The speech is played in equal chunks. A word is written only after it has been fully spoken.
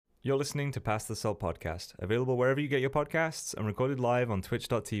You're listening to Pass the Salt podcast, available wherever you get your podcasts and recorded live on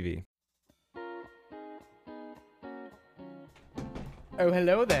twitch.tv. Oh,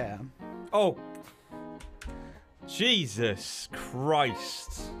 hello there. Oh, Jesus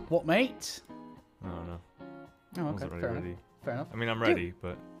Christ. What, mate? I don't know. Oh, I okay, wasn't really fair ready. enough. Fair enough. I mean, I'm ready,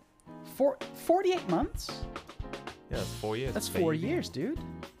 but 48 months? yeah, that's 4 years. That's 4 years, dude.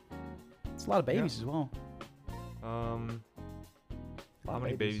 It's a lot of babies as well. How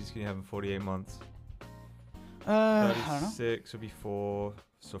many babies can you have in 48 months? I don't know. 36 would be 4,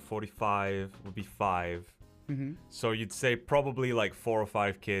 so 45 would be 5. Mm-hmm. So you'd say probably like 4 or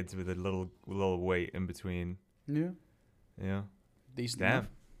 5 kids with a little wait in between. Yeah. Yeah. Decent Damn.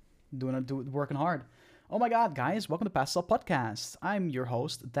 enough. Working hard. Oh my god, guys. Welcome to Pass the Salt Podcast. I'm your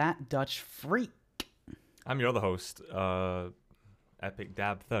host, That Dutch Freak. I'm your other host, Epic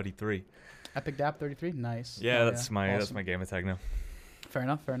Dab 33. Epic Dab 33. Nice. Yeah, Oh, that's my Awesome. gamer tag now. Fair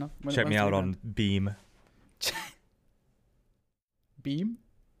enough, fair enough. Check me out on Beam. Beam?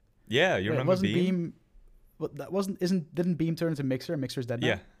 Yeah, you Wait, remember wasn't Beam? What, that didn't Beam turn into Mixer? Mixer's dead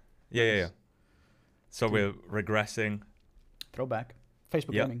now? Yeah. So Dude. we're regressing. Throwback.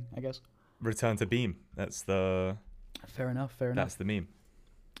 Facebook Yep. Gaming, I guess. Return to Beam. That's the Fair enough, fair that's enough. the meme.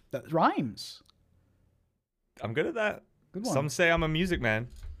 That rhymes. I'm good at that. Good one. Some say I'm a music man.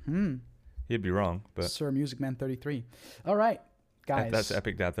 He'd be wrong, but Sir Music Man 33. All right, guys. that's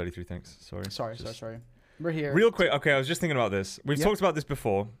Epic Dab 33. Thanks. Sorry. Sorry. We're here. Real quick. Okay, I was just thinking about this. We've Yep. talked about this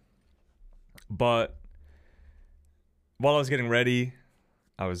before, but while I was getting ready,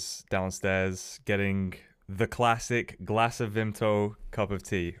 I was downstairs getting the classic glass of Vimto cup of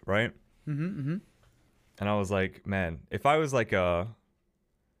tea, right? Mm-hmm. And I was like, man, if I was like a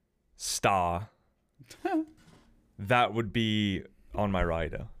star, that would be on my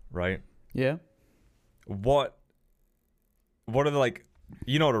rider, right? Yeah. What are the, like,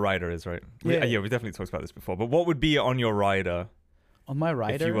 you know what a rider is, right? Yeah. We definitely talked about this before. But what would be on your rider On my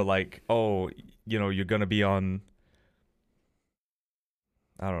rider. if you were like, oh, you know, you're gonna be on,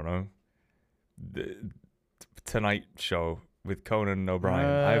 I don't know, the Tonight Show with Conan O'Brien.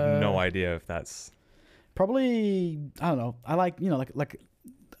 I have no idea if that's Probably, I don't know. I like, like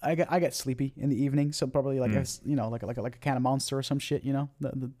I get sleepy in the evening, so probably like like a can of Monster or some shit,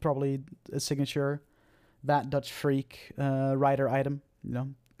 probably a signature That Dutch Freak rider item,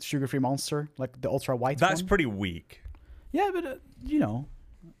 sugar-free Monster, like the ultra white that's one. pretty weak. Yeah, but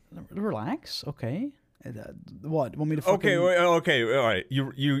relax, okay. What? Want me to fucking... Okay, all right.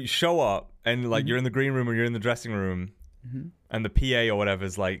 You show up and like you're in the green room or you're in the dressing room, and the PA or whatever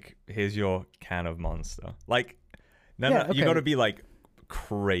is like, "Here's your can of Monster." Like, no, Yeah, you got to okay. be like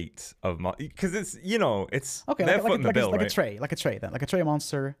crate of Monster because it's it's Okay, they're like footing the bill, a right? tray, like a tray of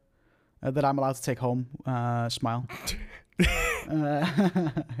Monster that I'm allowed to take home. Smile.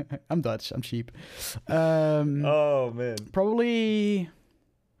 I'm Dutch. I'm cheap. Oh man. Probably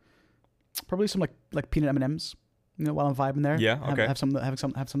some like peanut M&Ms. While I'm vibing there. Yeah, okay. Have something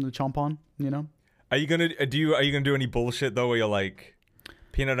to chomp on. Are you gonna do any bullshit though, where you're like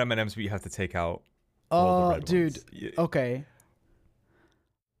peanut M&Ms, but you have to take out all the red dude. ones? Yeah. Okay.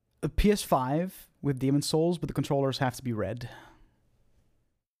 A PS5 with Demon Souls, but the controllers have to be red.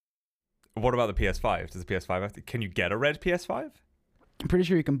 What about the PS5? Does the PS5 have to? Can you get a red PS5? I'm pretty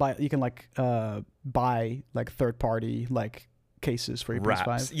sure you can buy like third party like cases for your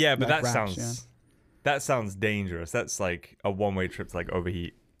Wraps. PS5. Yeah, but Like that wraps, sounds that sounds dangerous. That's like a one-way trip to like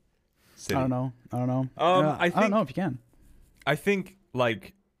overheat city. I don't know. I I think don't know if you can. I think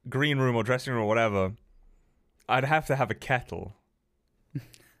like green room or dressing room or whatever, I'd have to have a kettle.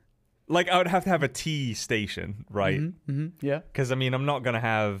 Like I would have to have a tea station, right? Mm-hmm. Yeah. Because I mean, I'm not gonna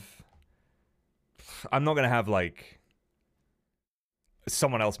have like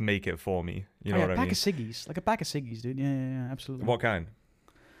someone else make it for me. You know what I mean? Like a pack of ciggies, dude. Yeah, absolutely. What kind?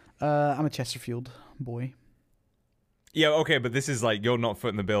 I'm a Chesterfield boy. Yeah, okay, but this is like you're not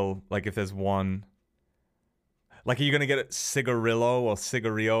footing the bill. Like if there's one, like are you gonna get a Cigarillo or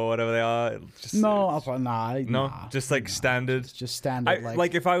Cigarillo or whatever they are? Just, just like standard. It's just standard.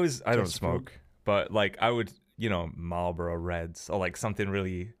 Like if I was, I don't Chesterfield. smoke, but like I would, Marlboro Reds or like something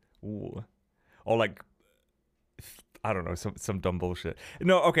really, or like I don't know, some dumb bullshit.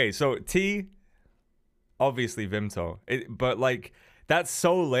 No, okay, so tea, obviously Vimto, but like. That's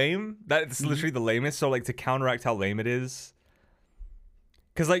so lame. That's literally the lamest. So like to counteract how lame it is,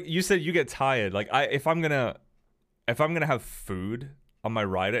 because like you said, you get tired. Like if I'm gonna have food on my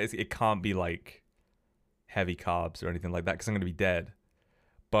rider, it can't be like heavy carbs or anything like that because I'm gonna be dead.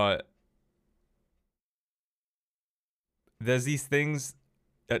 But there's these things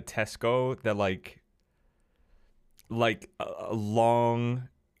at Tesco that like a long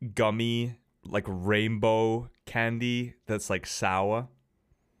gummy, like rainbow candy that's like sour.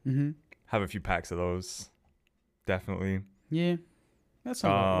 Mm-hmm. Have a few packs of those. Definitely. Yeah, that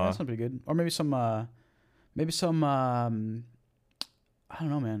sounds pretty good. Or maybe some I don't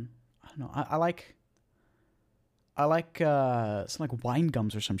know, man. I don't know. I like some like wine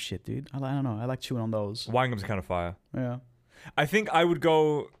gums or some shit, dude. I don't know. I like chewing on those. Wine gums are kind of fire. Yeah. I think I would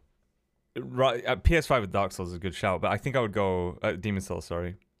go right at PS5 with Dark Souls is a good shout, but I think I would go Demon Souls,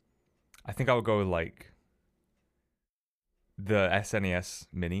 sorry. I think I would go with like the SNES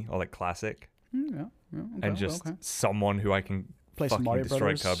Mini or like Classic. Yeah. Okay, and just someone who I can play some fucking Mario destroy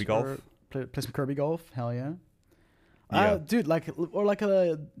Brothers Kirby Golf. Play some Kirby Golf. Hell yeah. Yeah. Dude, like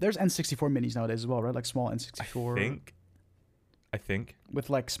there's N64 minis nowadays as well, right? Like small N64. I think. With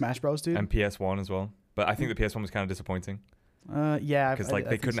like Smash Bros, dude. And PS1 as well. But I think the PS1 was kind of disappointing. Yeah. Because like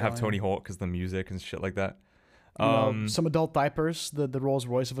they couldn't have Tony Hawk because the music and shit like that. Some adult diapers, the Rolls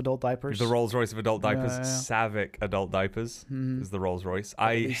Royce of adult diapers. The Rolls Royce of adult diapers, Savic adult diapers is the Rolls Royce.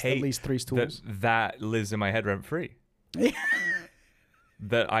 I hate at least 3 stools. That lives in my head rent free.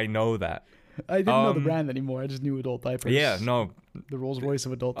 That I know that. I didn't know the brand anymore. I just knew adult diapers. Yeah, no. The Rolls Royce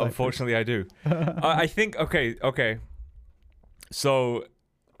of adult diapers. Unfortunately, I do. I think okay. So,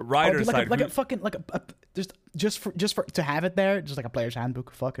 rider side, like a fucking like a just for to have it there, just like a player's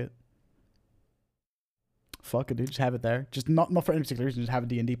handbook. Fuck it, dude. Just have it there. Just not for any particular reason. Just have a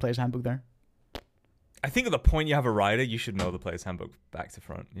D&D player's handbook there. I think at the point you have a rider, you should know the player's handbook back to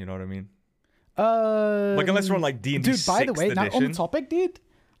front. You know what I mean? Like unless we're on like D&D. Dude, by the way, edition. now on the topic, dude,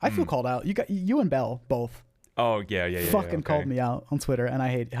 I feel called out. You and Bell both. Oh yeah. Fucking called me out on Twitter, and I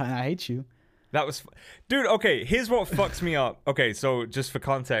hate you. That was, dude. Okay, here's what fucks me up. Okay, so just for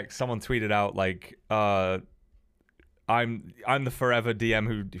context, someone tweeted out like, I'm the forever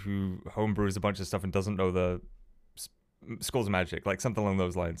DM who homebrews a bunch of stuff and doesn't know the Schools of Magic, like something along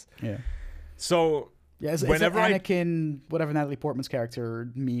those lines. Yeah. So yeah, it's whenever like Anakin, whatever Natalie Portman's character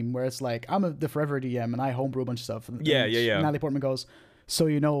meme, where it's like I'm the forever DM and I homebrew a bunch of stuff. And yeah. Natalie Portman goes, so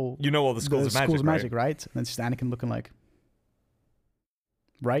you know all the Schools of Magic, right? And then it's just Anakin looking like.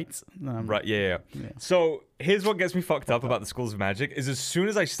 Right? Right, yeah. So here's what gets me fucked up about the Schools of Magic is as soon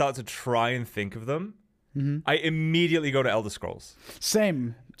as I start to try and think of them, I immediately go to Elder Scrolls.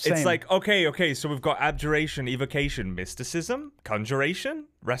 Same. It's like, okay, so we've got abjuration, evocation, mysticism, conjuration,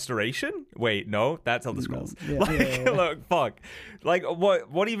 restoration. Wait, no, that's Elder Scrolls. Yeah, look, fuck. Like,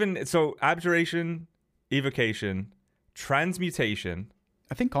 what even, so abjuration, evocation, transmutation.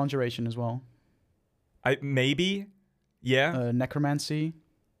 I think conjuration as well. Maybe, yeah. Necromancy.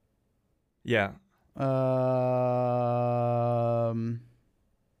 Yeah. I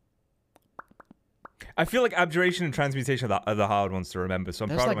feel like abjuration and transmutation are the hard ones to remember, so I'm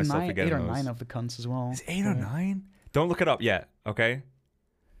proud of myself for getting those. 8 or 9 of the cunts as well. Is 8 or 9? Don't look it up yet, okay?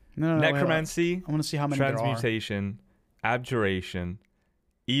 No, Necromancy. I want to see how many transmutation, abjuration,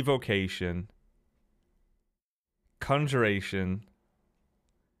 evocation, conjuration.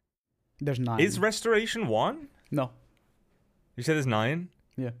 There's 9. Is restoration 1? No. You said there's 9?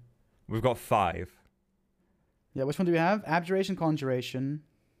 Yeah. We've got 5. Yeah, which one do we have? Abjuration, conjuration,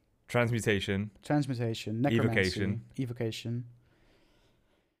 transmutation, necromancy, evocation.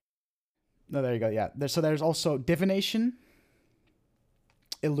 No, there you go. Yeah. There's also divination,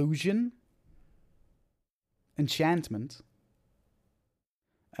 illusion, enchantment,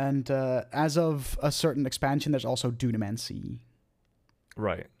 and as of a certain expansion, there's also dunamancy.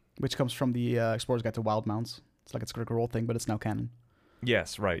 Right. Which comes from the Explorer's Guide to Wildmounts. It's like it's a Critical Role thing, but it's now canon.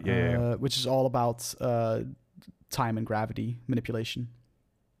 Yes, right. Yeah. Which is all about time and gravity manipulation.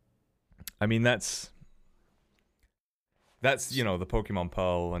 I mean, that's the Pokemon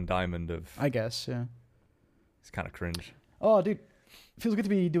Pearl and Diamond of. I guess, yeah. It's kind of cringe. Oh, dude, feels good to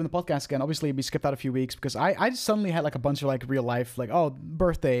be doing the podcast again. Obviously, we skipped out a few weeks because I just suddenly had like a bunch of like real life, like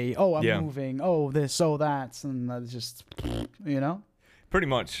birthday, I'm moving, this, that, and it's just, Pretty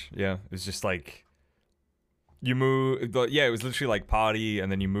much, yeah. It was just like. You move, it was literally like party,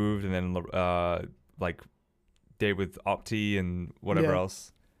 and then you moved, and then like day with Opti and whatever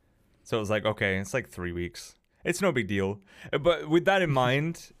else. So it was like, okay, it's like 3 weeks. It's no big deal. But with that in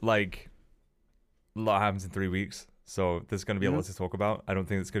mind, like a lot happens in 3 weeks, so there's gonna be a lot to talk about. I don't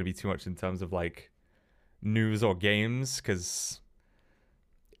think it's gonna be too much in terms of like news or games, because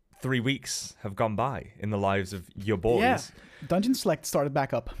 3 weeks have gone by in the lives of your boys. Yeah, Dungeon Select started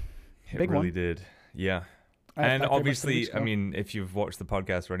back up. It really did. Yeah. And obviously, I mean, if you've watched the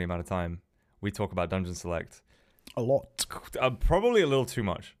podcast for any amount of time, we talk about Dungeon Select. A lot. Probably a little too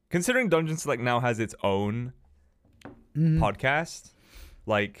much. Considering Dungeon Select now has its own podcast,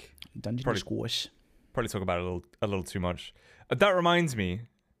 like... Dungeon Squash. Probably talk about it a little too much. That reminds me,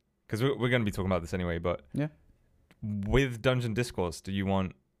 because we're going to be talking about this anyway, but Yeah. with Dungeon Discourse, do you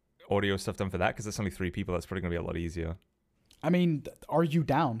want audio stuff done for that? Because it's only 3 people. That's probably going to be a lot easier. I mean, are you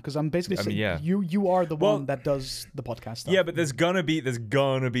down? Because I'm basically saying yeah. you are the Well, one that does the podcast stuff. Yeah, but there's gonna be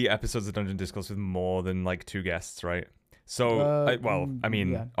episodes of Dungeon Discourse with more than like 2 guests, right? So,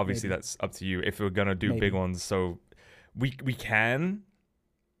 yeah, obviously maybe. that's up to you if we're gonna do Maybe. big ones. So we can,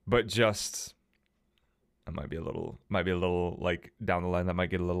 but just it might be a little like down the line that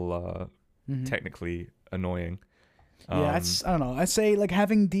might get a little Mhm. technically annoying. Yeah, it's I don't know. I'd say like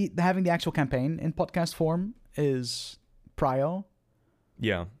having the actual campaign in podcast form is prio.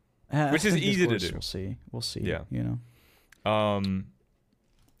 Yeah. Which is easy to do. We'll see. Yeah. You know.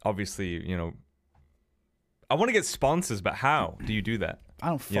 Obviously, you know, I want to get sponsors, but how do you do that? I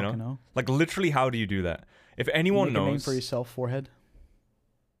don't You fucking know. Like literally, how do you do that? If anyone Make a name knows, for yourself, forehead.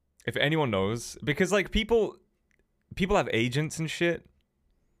 if anyone knows, because like people have agents and shit.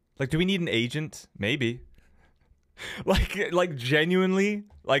 Like, do we need an agent? Maybe. like genuinely,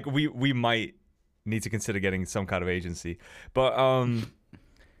 like we might need to consider getting some kind of agency. But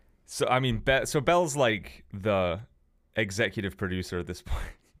so I mean, Belle's like the executive producer at this point.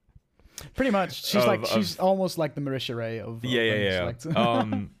 Pretty much. She's almost like the Marisha Ray of Yeah.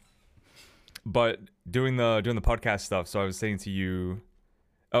 Select. But doing the podcast stuff. So I was saying to you,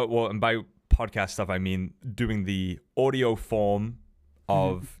 and by podcast stuff I mean doing the audio form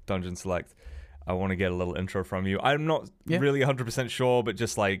of Dungeon Select. I want to get a little intro from you. I'm not really 100% sure, but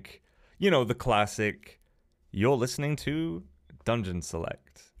just like, you know, the classic, you're listening to Dungeon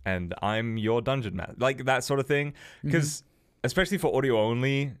Select and I'm your dungeon master, like that sort of thing. Because especially for audio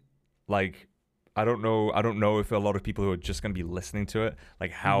only, like I don't know if a lot of people who are just going to be listening to it,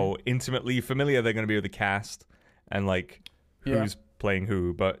 like how intimately familiar they're going to be with the cast and like who's playing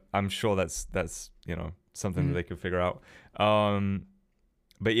who. But I'm sure that's you know something that they could figure out.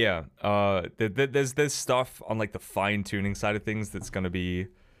 But yeah, there's stuff on like the fine tuning side of things that's going to be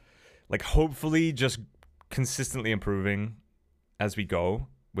like hopefully just consistently improving as we go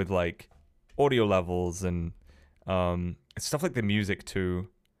with like audio levels and stuff like the music too.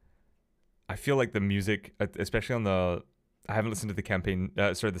 I feel like the music, especially on the, I haven't listened to the campaign,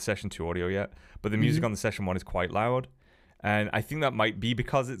 the session 2 audio yet, but the music on the session 1 is quite loud. And I think that might be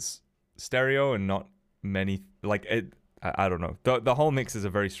because it's stereo and not many, like it, I don't know. The whole mix is a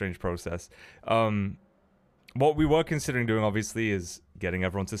very strange process. What we were considering doing, obviously, is getting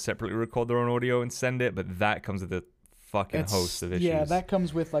everyone to separately record their own audio and send it, but that comes with a fucking host of issues. Yeah, that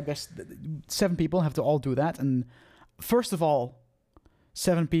comes with, like, 7 people have to all do that. And first of all,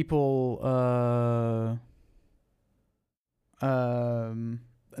 7 people, no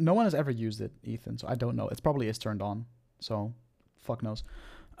one has ever used it, Ethan, so I don't know. It's probably is turned on, so fuck knows.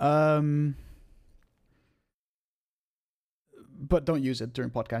 But don't use it during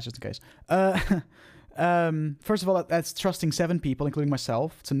podcasts just in case. First of all, that's trusting 7 people, including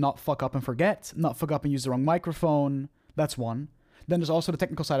myself, to not fuck up and forget, not fuck up and use the wrong microphone. That's one. Then there's also the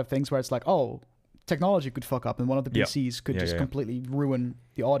technical side of things where it's like, oh, technology could fuck up and one of the PCs could just completely ruin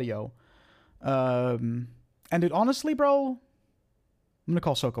the audio. And dude, honestly, bro, I'm gonna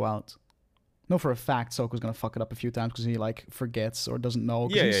call Soko out. No, for a fact, Soko's gonna fuck it up a few times because he like forgets or doesn't know.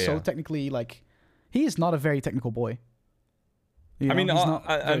 He's so technically like, he is not a very technical boy. You know, I mean, he's not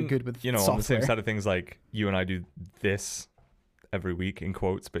very good with software. On the same side of things, like you and I do this every week in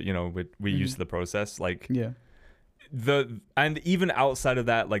quotes, but you know, we use the process, like and even outside of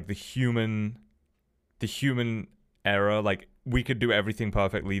that, like the human error, like we could do everything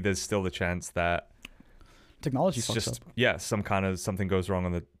perfectly. There's still the chance that technology fucks up. Something goes wrong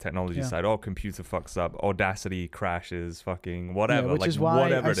on the technology side. Oh, computer fucks up. Audacity crashes. Fucking whatever. Which like, is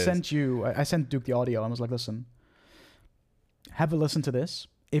why I sent Duke the audio. I was like, listen, have a listen to this.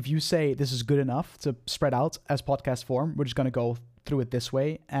 If you say this is good enough to spread out as podcast form, we're just gonna go through it this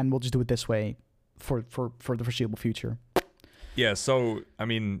way, and we'll just do it this way for the foreseeable future. Yeah, so, I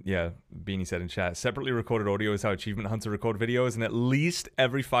mean, Beanie said in chat, separately recorded audio is how Achievement Hunter record videos, and at least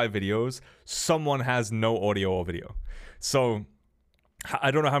every 5 videos, someone has no audio or video. So, I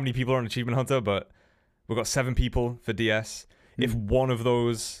don't know how many people are on Achievement Hunter, but we've got 7 people for DS. If one of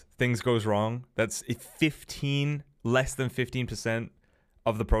those things goes wrong, that's less than 15%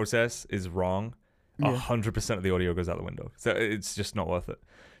 of the process is wrong. 100% of the audio goes out the window. So, it's just not worth it.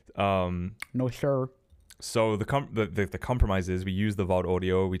 No, sure. So the compromise is we use the VOD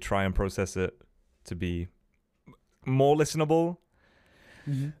audio, we try and process it to be more listenable.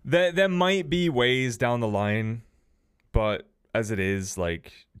 There might be ways down the line, but as it is,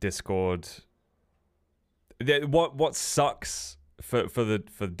 like Discord, what sucks for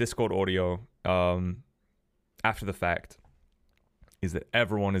Discord audio after the fact is that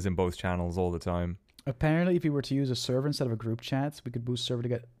everyone is in both channels all the time. Apparently, if you were to use a server instead of a group chat, we could boost server to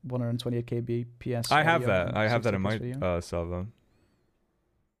get 128 kbps. I have audio that. and I have 60 that in my video. server.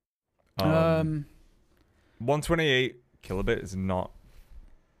 128 kilobit is not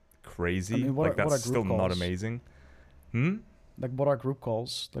crazy. I mean, like what are that's still group not calls? amazing. Like, what are group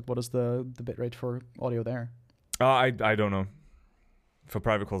calls? Like, what is the bitrate for audio there? I don't know. For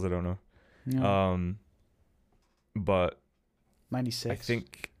private calls, I don't know. Yeah. But 96. I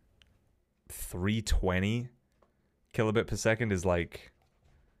think 320 kilobit per second is like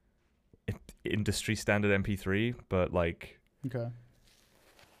industry standard MP3, but like Okay.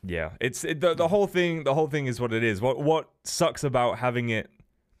 yeah, the whole thing. The whole thing is what it is. What sucks about having it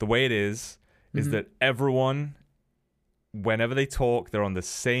the way it is Mhm. that everyone, whenever they talk, they're on the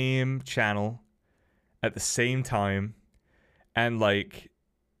same channel at the same time, and like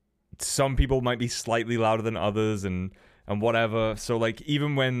some people might be slightly louder than others, and whatever. So like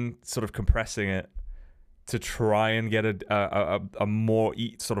even when sort of compressing it to try and get a more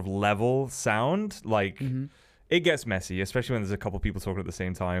sort of level sound, like. Mhm. It gets messy, especially when there's a couple people talking at the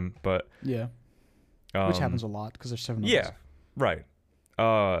same time. But Yeah. Which happens a lot because there's 7 of us. yeah, right.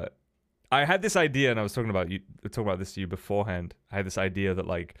 I had this idea, and I was talking about this to you beforehand. I had this idea that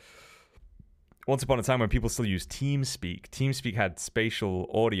like once upon a time when people still used TeamSpeak had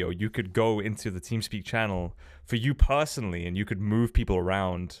spatial audio. You could go into the TeamSpeak channel for you personally, and you could move people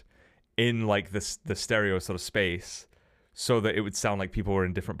around in like the stereo sort of space, so that it would sound like people were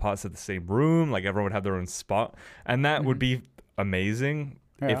in different parts of the same room, like everyone would have their own spot. And that would be amazing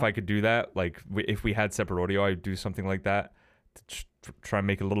if I could do that. Like if we had separate audio, I'd do something like that to try and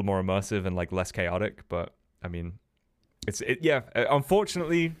make it a little more immersive and like less chaotic. But I mean,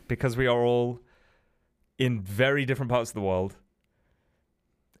 unfortunately, because we are all in very different parts of the world,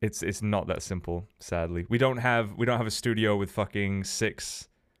 it's not that simple, sadly. We don't have a studio with fucking 6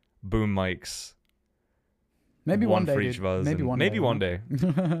 boom mics. Maybe one day, for each dude. of us. Maybe one day.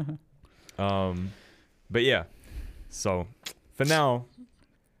 But yeah. So for now,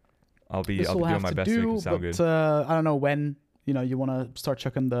 I'll be This will doing have my to best to make do, it sound but good. I don't know when you want to start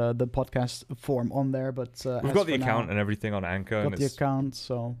chucking the podcast form on there. But We've got the account and everything on Anchor, got and the it's account,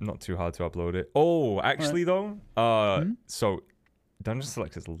 so not too hard to upload it. Oh, actually though, so Dungeon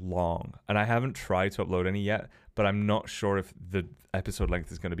Select is long, and I haven't tried to upload any yet. But I'm not sure if the episode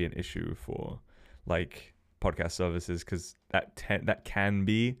length is going to be an issue for like podcast services, because that can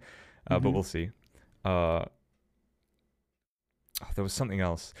be, but we'll see. There was something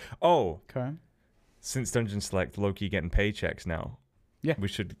else. Oh, okay. Since Dungeon Select, Loki getting paychecks now. Yeah, we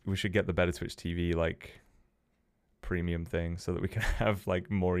should get the Better Twitch TV like premium thing, so that we can have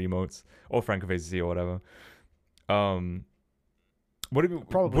like more emotes or Francophase or whatever. Would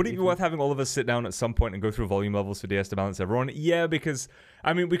it be worth having all of us sit down at some point and go through volume levels for DS to balance everyone? Yeah, because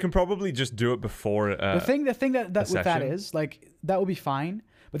I mean we can probably just do it before. The thing that with that session. is like that would be fine,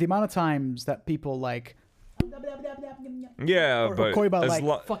 but the amount of times that people like. Yeah, or but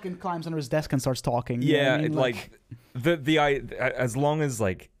Koiba fucking climbs under his desk and starts talking. Yeah, you know what I mean? like as long as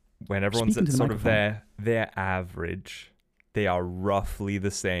like when everyone's at sort of their average, they are roughly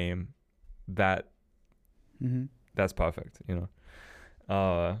the same. That's perfect, you know.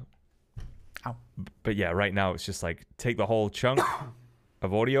 But yeah, right now it's just like take the whole chunk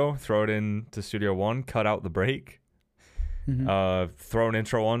of audio, throw it into Studio One, cut out the break, throw an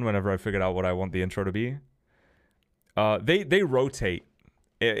intro on whenever I figured out what I want the intro to be. They rotate,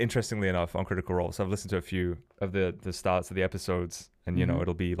 interestingly enough, on Critical Role. So I've listened to a few of the starts of the episodes, and you know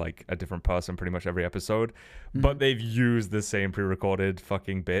it'll be like a different person pretty much every episode, but they've used the same pre-recorded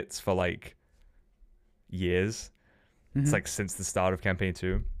fucking bits for like years. It's like since the start of campaign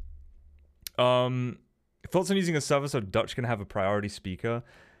 2. Thoughts on using a server so Dutch can have a priority speaker?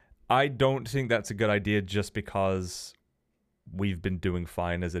 I don't think that's a good idea, just because we've been doing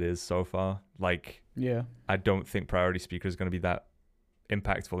fine as it is so far. Like, yeah, I don't think priority speaker is going to be that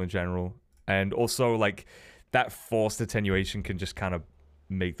impactful in general. And also, like, that forced attenuation can just kind of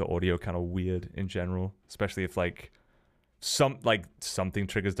make the audio kind of weird in general, especially if like something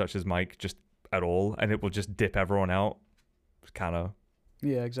triggers Dutch's mic just at all, and it will just dip everyone out. It's kind of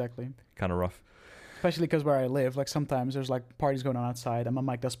exactly. Kind of rough. Especially because where I live, like sometimes there's like parties going on outside, and my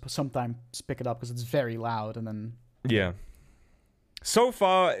mic does sometimes pick it up because it's very loud, and then yeah. So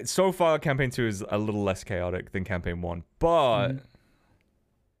far, campaign 2 is a little less chaotic than campaign 1, but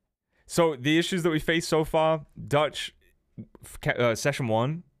so the issues that we faced so far, Dutch session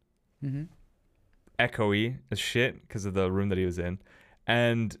 1, echoey as shit because of the room that he was in,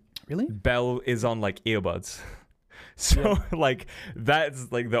 and really Bell is on like earbuds. So like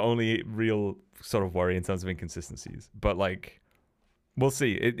that's like the only real sort of worry in terms of inconsistencies. But like We'll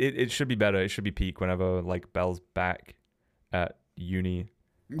see. It should be better. It should be peak whenever like Bell's back at uni.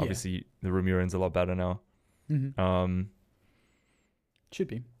 Yeah. Obviously, the Remurin's a lot better now. Should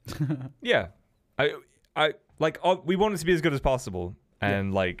be. Yeah, I like. We want it to be as good as possible,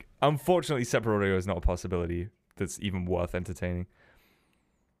 and like, unfortunately, separate audio is not a possibility that's even worth entertaining.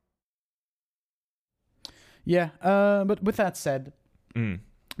 Yeah. But with that said,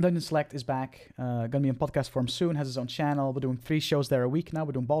 Dungeon Select is back. Gonna be in podcast form soon. Has his own channel. We're doing 3 shows there a week now.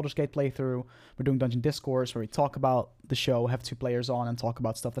 We're doing Baldur's Gate playthrough. We're doing Dungeon Discourse, where we talk about the show, have 2 players on, and talk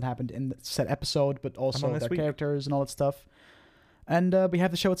about stuff that happened in the said episode, but also their characters and all that stuff. And we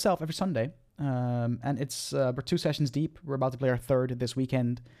have the show itself every Sunday. And it's we're 2 sessions deep. We're about to play our 3rd this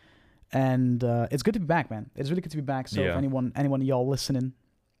weekend. And it's good to be back, man. It's really good to be back. So if anyone of y'all listening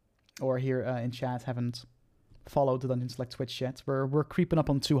or here in chat haven't followed the Dungeon Select Twitch yet, we're creeping up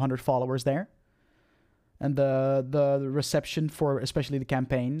on 200 followers there. And the reception for especially the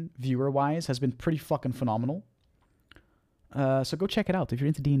campaign, viewer-wise, has been pretty fucking phenomenal. So go check it out. If you're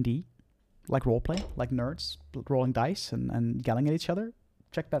into D&D, like roleplay, like nerds, rolling dice and yelling at each other,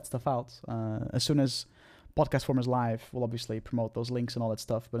 check that stuff out. As soon as podcast form is live, we'll obviously promote those links and all that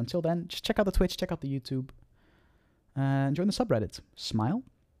stuff. But until then, just check out the Twitch, check out the YouTube, and join the subreddit. Smile.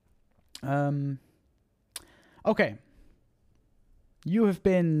 Okay. You have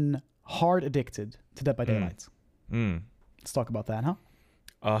been hard addicted to Dead by Daylight. Let's talk about that,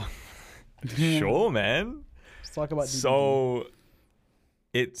 huh? Sure, man. Let's talk about so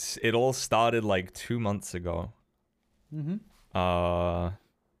it all started like 2 months ago. It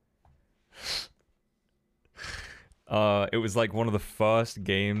was like one of the first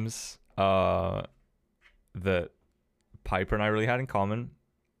games that Piper and I really had in common.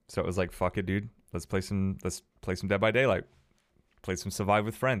 So it was like, fuck it, dude. Let's play some Dead by Daylight. Play some Survive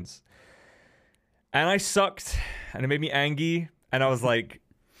with friends. And I sucked, and it made me angry, and I was like,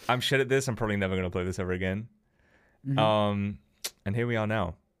 I'm shit at this. I'm probably never gonna play this ever again. And here we are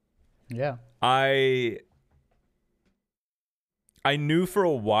now. Yeah. I knew for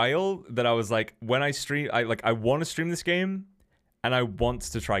a while that I was like, when I stream, I want to stream this game, and I want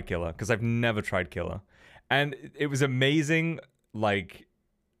to try Killer because I've never tried Killer, and it was amazing. Like,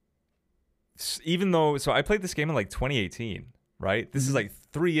 even though, so I played this game in like 2018, right? This is like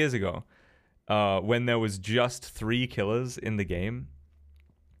 3 years ago, when there was just 3 killers in the game: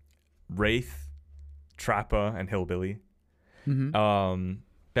 Wraith, Trapper, and Hillbilly.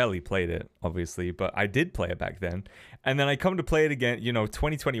 Barely played it, obviously, but I did play it back then. And then I come to play it again,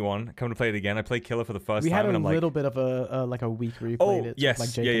 2021. I come to play it again. I played Killer for the first time. We had and a I'm little like, bit of a week where you played it. Yes.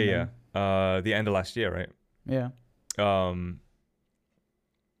 Like Yeah. The end of last year, right? Yeah.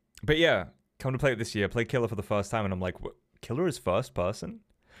 But yeah, come to play it this year. Played Killer for the first time, and I'm like, what? Killer is first person?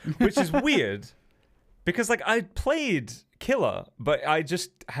 Which is weird, because like I played Killer, but I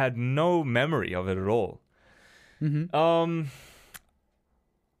just had no memory of it at all.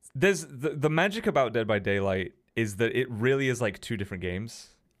 There's the magic about Dead by Daylight is that it really is like 2 different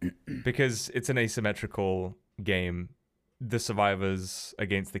games, because it's an asymmetrical game. The survivors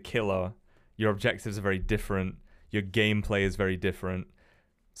against the killer, your objectives are very different, your gameplay is very different.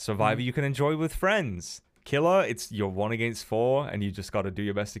 Survivor you can enjoy with friends. Killer, you're 1 against 4, and you just got to do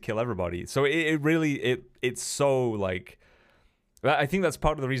your best to kill everybody. So it's so like, I think that's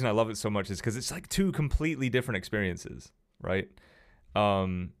part of the reason I love it so much, is because it's like 2 completely different experiences, right?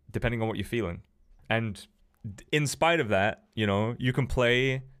 Depending on what you're feeling. And in spite of that, you can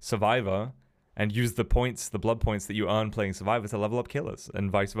play Survivor and use the blood points that you earn playing Survivor to level up killers,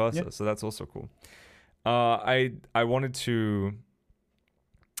 and vice versa. Yep. So that's also cool. I wanted to,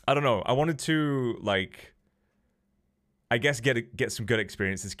 I don't know, I wanted to like, I guess get some good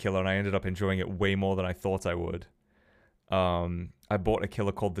experiences Killer, and I ended up enjoying it way more than I thought I would. I bought a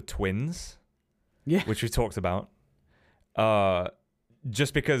Killer called the Twins, which we talked about.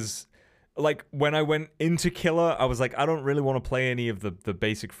 Just because, like, when I went into Killer, I was like, I don't really want to play any of the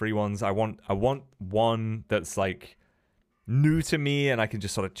basic free ones. I want one that's like new to me, and I can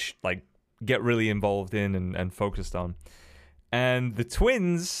just sort of like get really involved in and focused on. And the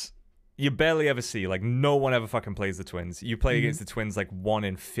Twins, you barely ever see. Like, no one ever fucking plays the Twins. You play against the Twins like 1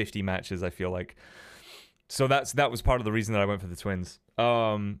 in 50 matches, I feel like. So that was part of the reason that I went for the Twins.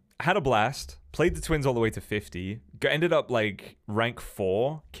 Had a blast. Played the Twins all the way to 50. Ended up like rank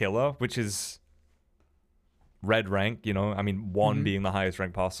 4 Killer, which is red rank, I mean, 1 being the highest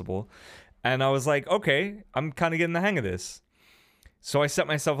rank possible. And I was like, okay, I'm kind of getting the hang of this. So I set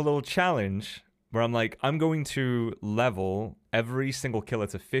myself a little challenge where I'm like, I'm going to level every single killer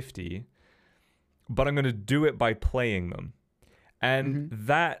to 50, but I'm going to do it by playing them. And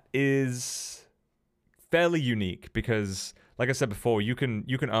that is fairly unique, because like I said before, you can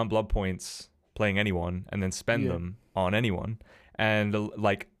earn blood points playing anyone and then spend them on anyone. And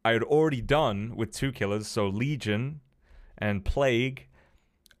like I had already done with 2 killers, so Legion and Plague,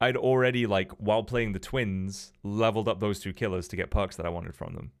 I'd already, like, while playing the twins, leveled up those 2 killers to get perks that I wanted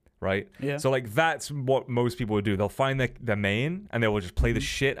from them, right? Yeah. So, like, that's what most people would do. They'll find their main, and they will just play the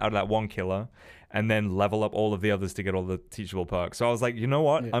shit out of that 1 killer, and then level up all of the others to get all the teachable perks. So I was like, you know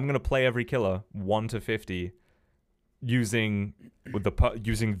what? I'm going to play every killer 1 to 50 using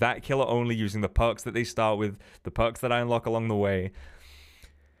that killer only, using the perks that they start with, the perks that I unlock along the way.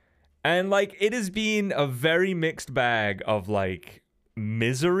 And, like, it has been a very mixed bag of, like,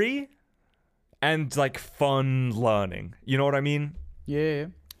 misery and like fun learning, you know what I mean? Yeah.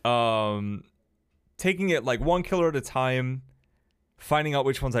 Taking it like 1 killer at a time, finding out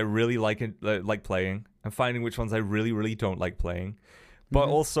which ones I really like playing, and finding which ones I really don't like playing, but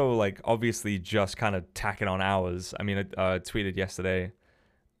also like obviously just kind of tacking on hours. I mean, I tweeted yesterday,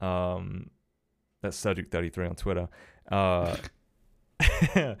 that's Surgic33 on Twitter, I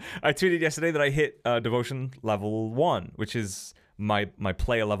tweeted yesterday that I hit devotion level 1, which is my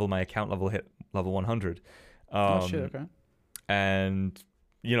player level, my account level hit level 100. Oh shit, okay. And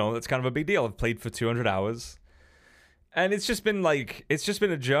you know, that's kind of a big deal. I've played for 200 hours. And it's just been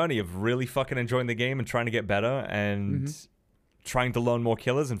a journey of really fucking enjoying the game and trying to get better and trying to learn more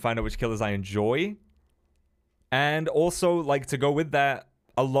killers and find out which killers I enjoy. And also, like, to go with that,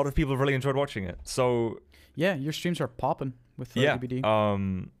 a lot of people have really enjoyed watching it. So yeah, your streams are popping with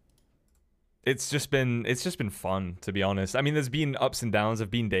DBD. It's just been fun, to be honest. I mean, there's been ups and downs. There've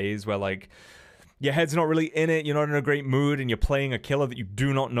been days where, like, your head's not really in it, you're not in a great mood, and you're playing a killer that you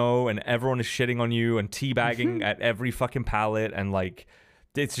do not know, and everyone is shitting on you and teabagging at every fucking pallet, and, like,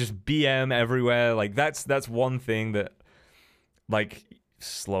 it's just BM everywhere. Like, that's one thing that, like,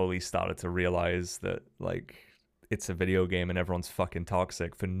 slowly started to realize that, like, it's a video game and everyone's fucking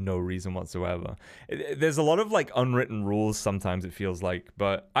toxic for no reason whatsoever. There's a lot of, like, unwritten rules sometimes, it feels like,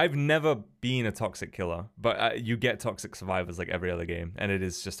 but I've never been a toxic killer. But you get toxic survivors like every other game, and it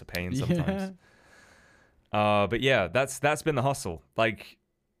is just a pain sometimes. But yeah, that's been the hustle. Like,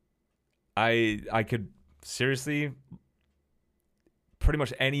 I could seriously pretty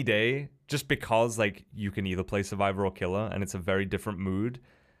much any day, just because, like, you can either play survivor or killer, and it's a very different mood.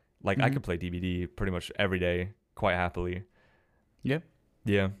 Like, I could play DBD pretty much every day quite happily. Yep.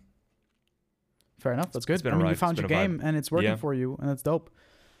 Yeah. Fair enough. That's good. I mean, you found your game and it's working for you, and that's dope.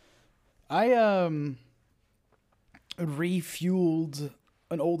 I refueled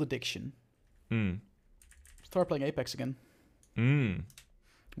an old addiction. Start playing Apex again.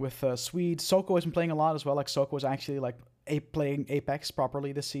 With Swede. Soko has been playing a lot as well. Like, Soko is actually, like, playing Apex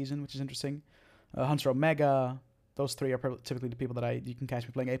properly this season, which is interesting. Hunter Omega. Those 3 are typically the people that you can catch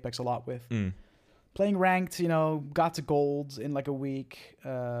me playing Apex a lot with. Playing ranked, you know, got to gold in like a week.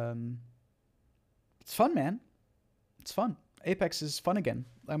 It's fun, man. It's fun. Apex is fun again.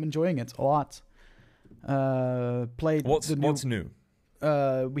 I'm enjoying it a lot. Played. What's new?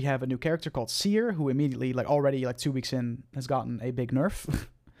 We have a new character called Seer, who immediately, like, already, like, 2 weeks in, has gotten a big nerf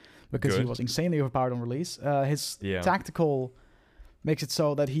because he was insanely overpowered on release. His tactical makes it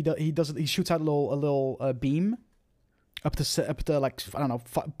so that he shoots out a little beam up to like, I don't know,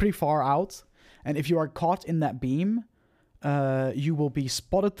 pretty far out, and if you are caught in that beam, you will be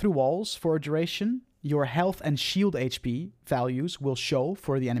spotted through walls for a duration. Your health and shield HP values will show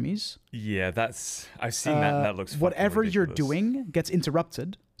for the enemies. Yeah, I've seen that. And that looks whatever ridiculous. You're doing gets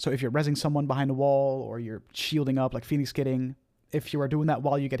interrupted. So if you're rezzing someone behind a wall, or you're shielding up, like Phoenix Kidding, if you are doing that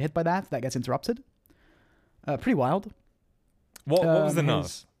while you get hit by that gets interrupted. Pretty wild. What was the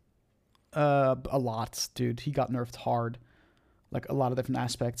nerf? A lot, dude. He got nerfed hard. Like, a lot of different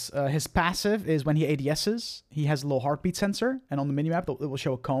aspects. His passive is when he ADSs, he has a little heartbeat sensor, and on the minimap it will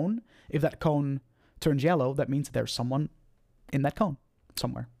show a cone. If that cone turns yellow, that means that there's someone in that cone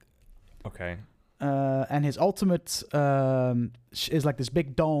somewhere. Okay. And his ultimate is like this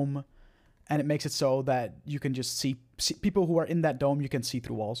big dome, and it makes it so that you can just see people who are in that dome. You can see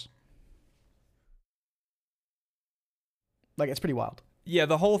through walls. Like, it's pretty wild. Yeah,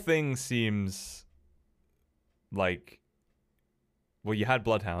 the whole thing seems like, well, you had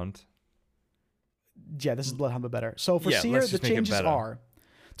Bloodhound. Yeah, this is Bloodhound, but better. So for Seer, the changes are,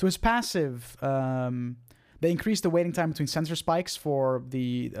 to his passive, they increased the waiting time between sensor spikes for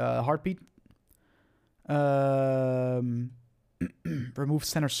the heartbeat. Removed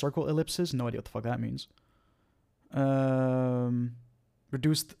center circle ellipses. No idea what the fuck that means.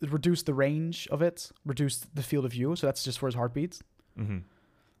 Reduced the range of it. Reduced the field of view. So that's just for his heartbeat.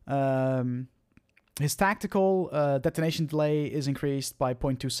 His tactical detonation delay is increased by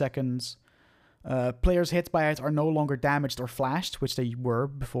 0.2 seconds. Players hit by it are no longer damaged or flashed, which they were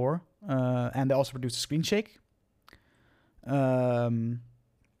before, and they also produce a screen shake. Can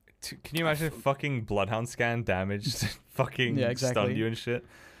you imagine if fucking Bloodhound Scan damaged fucking stunned you and shit?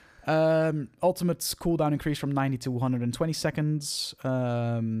 Ultimate's cooldown increased from 90 to 120 seconds.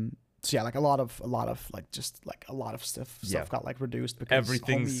 So yeah, like a lot of like just like a lot of stuff got like reduced because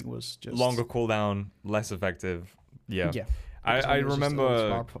everything's was just longer cooldown, less effective. Yeah. I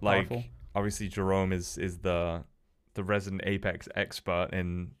remember like powerful. Obviously Jerome is the resident Apex expert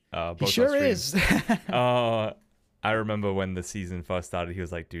in both he sure streams. is. I remember when the season first started, he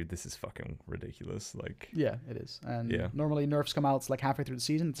was like, dude, this is fucking ridiculous. Like, yeah, it is. And normally nerfs come out like halfway through the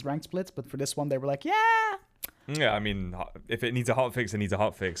season. It's ranked splits, but for this one, they were like, yeah, I mean, if it needs a hot fix, it needs a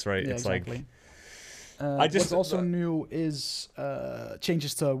hot fix, right? Yeah, it's exactly. like what's also new is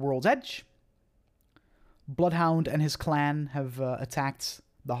changes to World's Edge. Bloodhound and his clan have attacked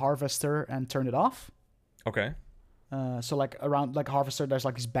the Harvester and turned it off. Okay. So like around like Harvester, there's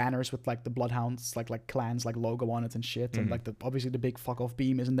like these banners with like the Bloodhounds like clans like logo on it and shit, and like obviously the big fuck off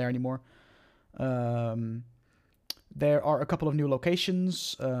beam isn't there anymore. There are a couple of new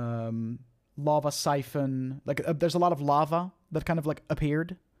locations. Lava Siphon, like there's a lot of lava that kind of like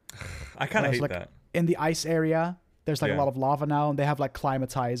appeared. I kind of hate like, that. In the ice area, there's like a lot of lava now, and they have like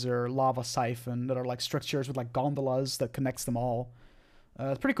Climatizer, Lava Siphon that are like structures with like gondolas that connects them all.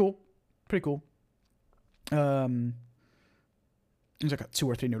 It's pretty cool. Pretty cool. There's like 2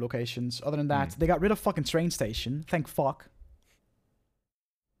 or 3 new locations. Other than that, they got rid of fucking Train Station. Thank fuck.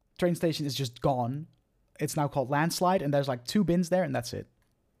 Train Station is just gone. It's now called Landslide, and there's like 2 bins there, and that's it.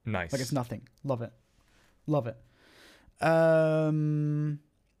 Nice. Like it's nothing. Love it. Love it.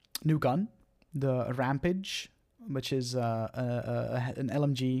 New gun, the Rampage, which is an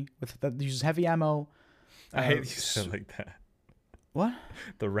LMG that uses heavy ammo. I hate you said like that. What?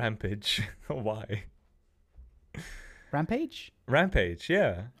 The Rampage. Why? Rampage? Rampage,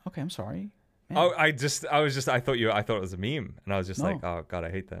 yeah. Okay, I'm sorry. Man. Oh, I thought it was a meme, and I was just like, oh god,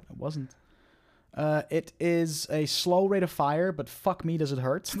 I hate that. It wasn't. It is a slow rate of fire, but fuck me, does it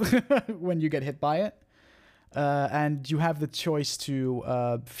hurt when you get hit by it. And you have the choice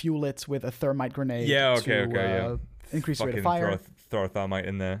to fuel it with a thermite grenade. Yeah, okay, yeah. Increase the rate of fire. Throw a thermite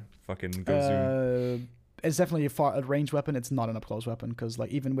in there. Fucking go zoom. It's definitely a range weapon. It's not an up close weapon because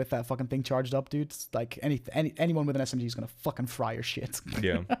like even with that fucking thing charged up, dude, it's like anyone with an SMG is gonna fucking fry your shit.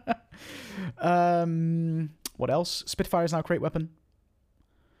 Yeah. What else? Spitfire is now a crate weapon.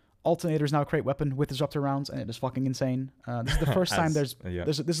 Alternator is now a crate weapon with disruptor rounds, and it is fucking insane. This is the first time this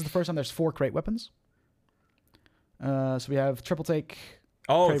is the first time there's 4 crate weapons. So we have triple take.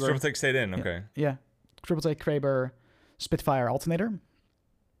 Oh, Kraber. triple take stayed in. Okay. Yeah. Triple take, Kraber, Spitfire, Alternator.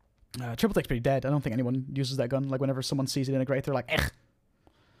 Triple take's pretty dead. I don't think anyone uses that gun. Like whenever someone sees it in a crate, they're like, "Eh,"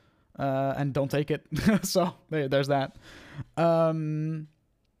 and don't take it. So there's that. That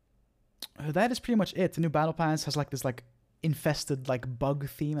is pretty much it. The new battle pass has like this like infested like bug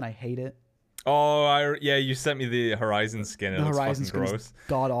theme, and I hate it. Oh, you sent me the Horizon skin. The Horizon skin is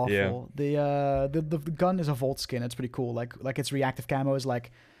god awful. Yeah. The gun is a Volt skin. It's pretty cool. Like its reactive camo is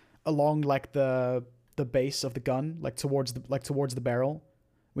like along like the base of the gun, like towards the barrel.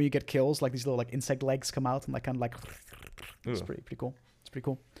 When you get kills, like these little like insect legs come out and like kind of like it's pretty cool. It's pretty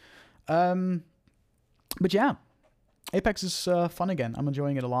cool. But yeah, Apex is fun again. I'm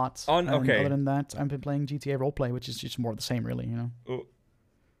enjoying it a lot. Okay. Other than that, I've been playing GTA Roleplay, which is just more of the same, really. You know.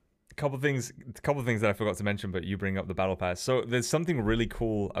 A couple of things that I forgot to mention, but you bring up the Battle Pass. So there's something really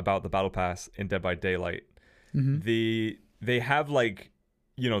cool about the Battle Pass in Dead by Daylight. Mm-hmm. They have like,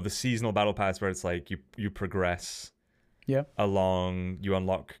 the seasonal Battle Pass where it's like you progress. Yeah. Along, you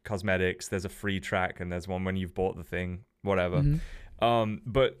unlock cosmetics. There's a free track, and there's one when you've bought the thing, whatever. Mm-hmm.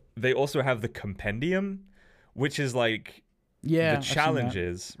 But they also have the compendium, which is like the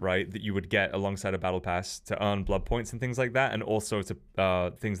challenges, right, that you would get alongside a battle pass to earn blood points and things like that, and also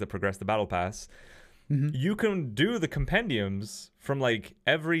to things that progress the battle pass. Mm-hmm. You can do the compendiums from like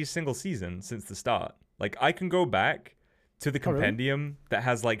every single season since the start. Like I can go back to the compendium that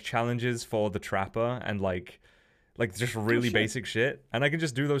has like challenges for the trapper and like just really basic shit, and I can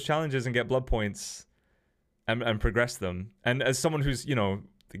just do those challenges and get blood points and progress them. And as someone who's,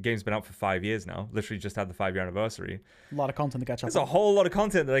 the game's been out for 5 years now, literally just had the 5-year anniversary. A lot of content to catch up. There's a whole lot of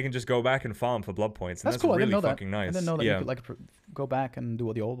content that I can just go back and farm for blood points. And that's cool. Really fucking nice. I didn't know that you could like go back and do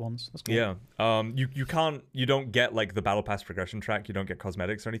all the old ones. That's cool. Yeah. You don't get like the battle pass progression track. You don't get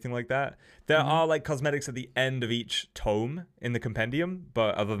cosmetics or anything like that. There are like cosmetics at the end of each tome in the compendium,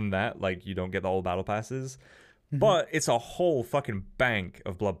 but other than that, like you don't get the old battle passes. But it's a whole fucking bank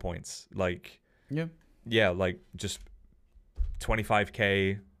of blood points. Like, like just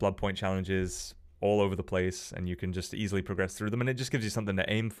 25k blood point challenges, all over the place, and you can just easily progress through them, and it just gives you something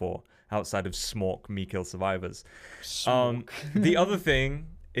to aim for outside of Smork Me Kill Survivors. The other thing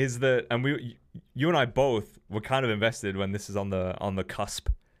is that, and you and I both were kind of invested when this is on the cusp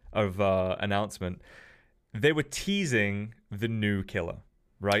of announcement. They were teasing the new killer,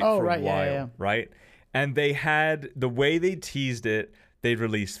 right? Oh, for right, a while, yeah. right? And they had, the way they teased it, they'd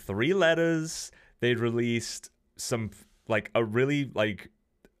released 3 letters. They'd released some, like, a really, like,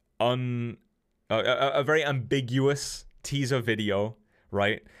 a very ambiguous teaser video,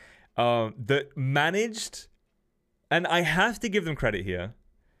 right? That managed, and I have to give them credit here,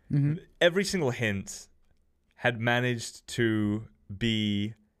 every single hint had managed to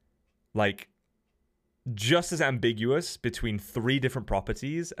be, like, just as ambiguous between 3 different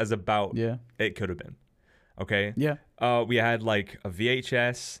properties as about it could have been. Okay? Yeah. We had, like, a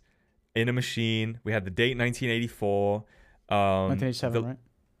VHS in a machine. We had the date 1984. 1987, right?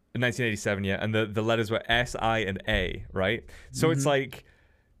 1987, yeah. And the letters were S, I, and A, right? So it's like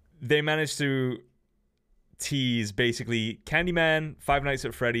they managed to tease basically Candyman, Five Nights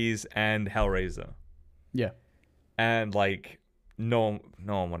at Freddy's, and Hellraiser. Yeah. And, like, no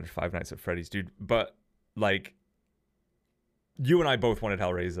one wanted Five Nights at Freddy's, dude. But, like, you and I both wanted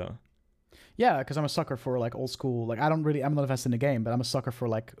Hellraiser. Yeah, because I'm a sucker for, like, old school. Like, I'm not invested in the game, but I'm a sucker for,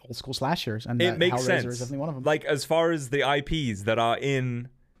 like, old school slashers, and it makes Hellraiser sense. is definitely one of them. Like, as far as the IPs that are in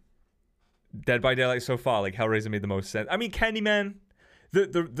Dead by Daylight so far, like, Hellraiser made the most sense. I mean, Candyman.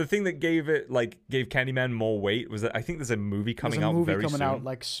 The thing that gave Candyman more weight was that I think there's a movie coming out very soon. There's a movie coming out,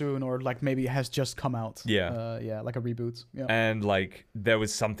 like, soon, or, like, maybe it has just come out. Yeah. Like a reboot. Yeah. And, like, there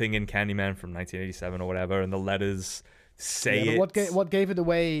was something in Candyman from 1987 or whatever, and the letters say it. What gave it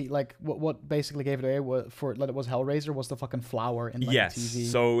away, like, what basically gave it away that it was Hellraiser was the fucking flower in, like, the TV.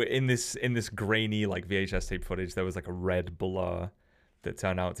 So in this grainy, like, VHS tape footage, there was, like, a red blur that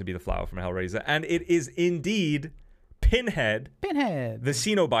turned out to be the flower from Hellraiser. And it is indeed Pinhead, the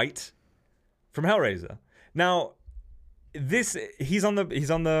Cenobite from Hellraiser. Now, he's on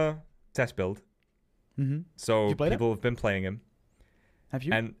the test build, so people have been playing him. Have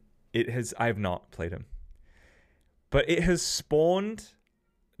you? And I have not played him, but it has spawned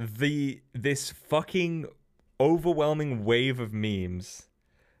this fucking overwhelming wave of memes.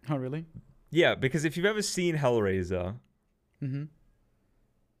 Oh, really? Yeah, because if you've ever seen Hellraiser,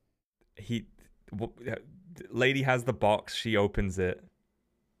 lady has the box, she opens it,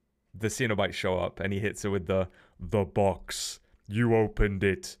 the Cenobites show up, and he hits her with the box, you opened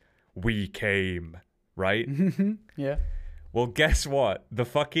it, we came, right? Yeah. Well, guess what? The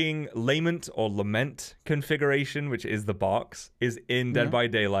fucking lament configuration, which is the box, is in Dead by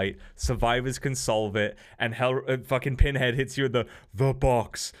Daylight. Survivors can solve it, and fucking Pinhead hits you with the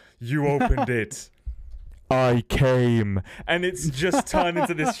box, you opened it. I came. And it's just turned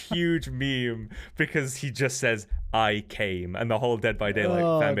into this huge meme because he just says, I came. And the whole Dead by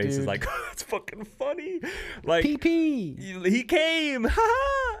Daylight fan base is like, it's fucking funny. Like, PP. He came.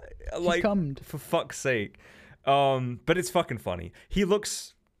 Like, he cummed. For fuck's sake. But it's fucking funny. He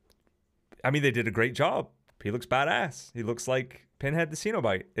looks, I mean, they did a great job. He looks badass. He looks like Pinhead the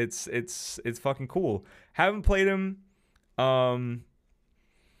Cenobite. It's fucking cool. Haven't played him.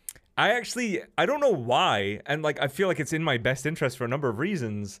 I don't know why, and, like, I feel like it's in my best interest for a number of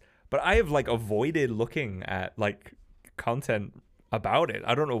reasons, but I have, like, avoided looking at, like, content about it.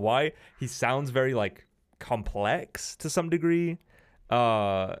 I don't know why. He sounds very, like, complex to some degree.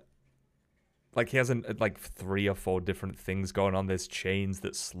 Like, he has, like, 3 or 4 different things going on. There's chains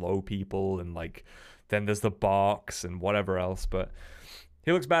that slow people, and, like, then there's the box and whatever else, but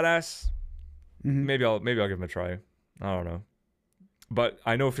he looks badass. Maybe I'll give him a try. I don't know. But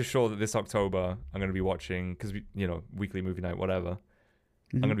I know for sure that this October, I'm going to be watching, because, weekly movie night, whatever.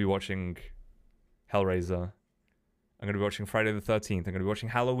 I'm going to be watching Hellraiser. I'm going to be watching Friday the 13th. I'm going to be watching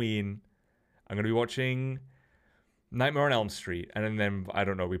Halloween. I'm going to be watching Nightmare on Elm Street. And then, I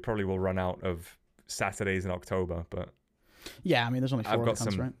don't know, we probably will run out of Saturdays in October. But yeah, I mean, there's only 4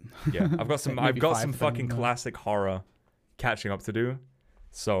 right? Yeah, I've got some fucking classic horror catching up to do.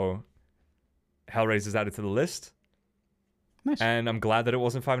 So Hellraiser's added to the list. Nice. And I'm glad that it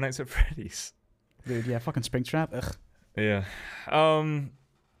wasn't Five Nights at Freddy's. Dude, yeah, fucking Springtrap. Ugh. Yeah.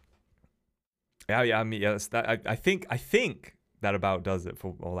 Yeah, I mean, yes, that I think that about does it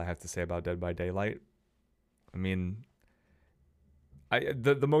for all I have to say about Dead by Daylight. I mean,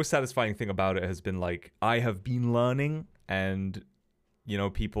 the most satisfying thing about it has been, like, I have been learning, and,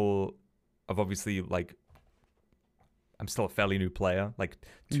 people have obviously, like, I'm still a fairly new player. Like,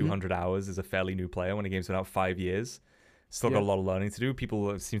 200 hours is a fairly new player when a game's been out 5 years. Still got a lot of learning to do.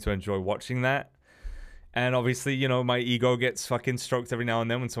 People seem to enjoy watching that. And obviously, you know, my ego gets fucking stroked every now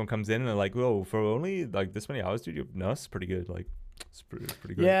and then when someone comes in and they're like, "Whoa, for only like this many hours, dude, no, it's pretty good. Like, it's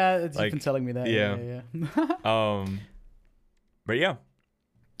pretty good." Yeah, you've Like, been telling me that. yeah. Yeah. But yeah,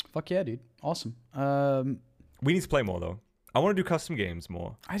 Fuck yeah, dude. Awesome. we need to play more though. I want to do custom games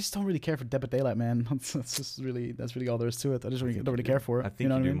more. I just don't really care for Dead by Daylight, man. That's really all there is to it. I just don't really care for it. I think you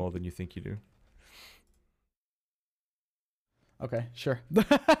know you what do I mean? more than you think you do. Okay, sure.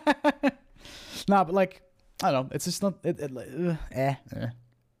 Nah, but like, I don't know. It's just not.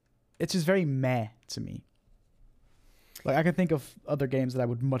 It's just very meh to me. Like, I can think of other games that I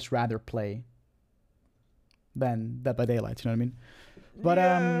would much rather play than Dead by Daylight. You know what I mean? But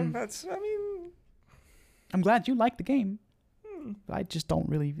yeah, that's. I mean, I'm glad you like the game. But I just don't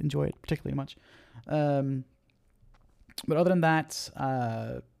really enjoy it particularly much. But other than that,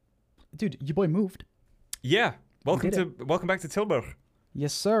 dude, your boy moved. yeah. Welcome back to Tilburg.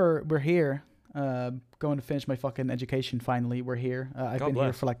 Yes, sir. We're here. Going to finish my fucking education. Finally, we're here. I've God been here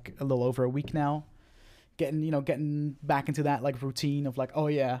bless. for like a little over a week now. Getting back into that like routine of like, oh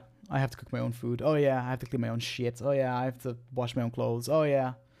yeah, I have to cook my own food. Oh yeah, I have to clean my own shit. Oh yeah, I have to wash my own clothes. Oh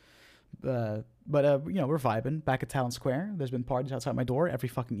yeah. But we're vibing back at Talon Square. There's been parties outside my door every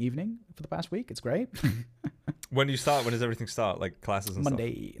fucking evening for the past week. It's great. When do you start? When does everything start? Like classes and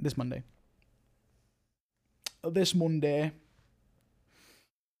Monday. This Monday. This Monday.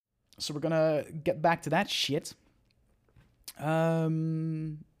 So we're gonna get back to that shit.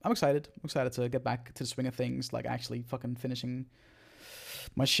 I'm excited. I'm excited to get back to the swing of things, like actually fucking finishing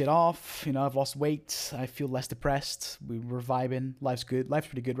my shit off. You know, I've lost weight. I feel less depressed. We're vibing. Life's good. Life's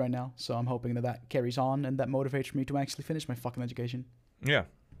pretty good right now. So I'm hoping that carries on and that motivates me to actually finish my fucking education. stuff? Yeah.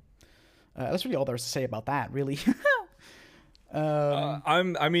 That's really all there is to say about that, really.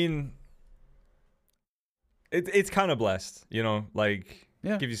 I mean, it's kind of blessed, you know, like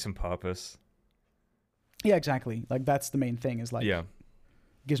Yeah. give you some purpose. Yeah, exactly. Like that's the main thing. Is like, Yeah.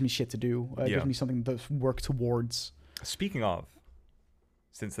 gives me shit to do. Yeah. Gives me something to work towards. Speaking of,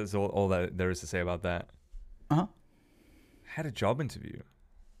 since that's all that there is to say about that, Uh-huh. had a job interview.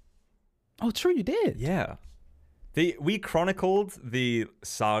 Oh, true, you did. Yeah. We chronicled the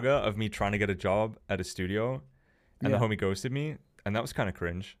saga of me trying to get a job at a studio, and Yeah. the homie ghosted me, and that was kind of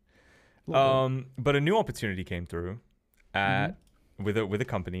cringe. A little bit. But a new opportunity came through at with a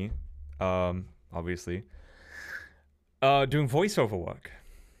company, obviously, doing voiceover work.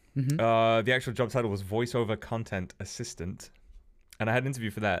 Mhm. The actual job title was voiceover content assistant, and I had an interview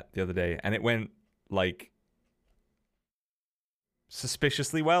for that the other day, and it went like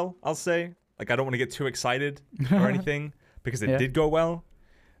suspiciously well, I'll say. Like, I don't want to get too excited or anything because it Yeah. did go well.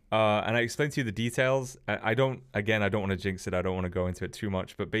 And I explained to you the details. I don't want to jinx it. I don't want to go into it too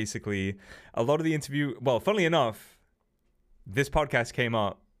much. But basically, a lot of the interview, well, funnily enough, this podcast came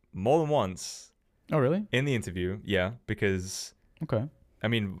up more than once Oh, really? in the interview. Yeah, because, Okay. I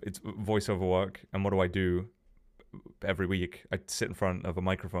mean, it's voiceover work. And what do? Every week, I sit in front of a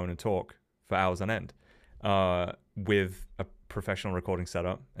microphone and talk for hours on end with a professional recording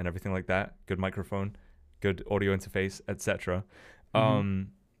setup and everything like that. Good microphone, good audio interface, etc.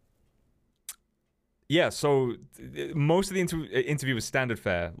 Yeah, so most of the interview was standard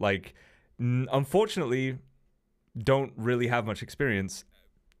fare. Like, unfortunately, don't really have much experience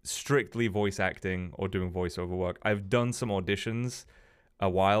strictly voice acting or doing voiceover work. I've done some auditions a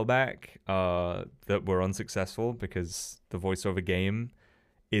while back that were unsuccessful because the voiceover game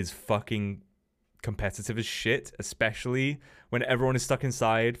is fucking competitive as shit, especially when everyone is stuck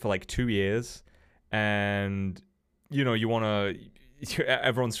inside for like 2 years and, you know,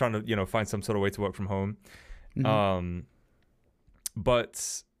 everyone's trying to, you know, find some sort of way to work from home.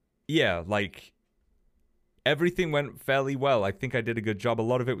 But yeah, like everything went fairly well. I think I did a good job. A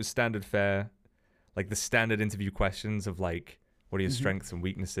lot of it was standard fare, like the standard interview questions of like, what are your strengths and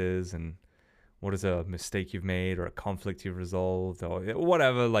weaknesses, and what is a mistake you've made or a conflict you've resolved or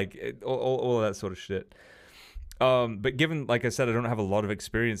whatever, like all that sort of shit. But given, like I said, I don't have a lot of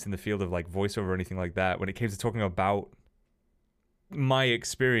experience in the field of like voiceover or anything like that. When it came to talking about my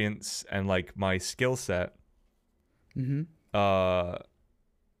experience and like my skill set,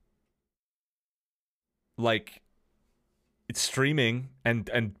 like it's streaming and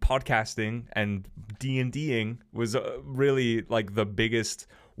podcasting and D&Ding was really like the biggest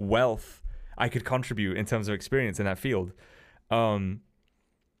wealth I could contribute in terms of experience in that field.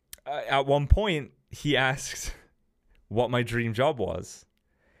 At one point, he asked what my dream job was,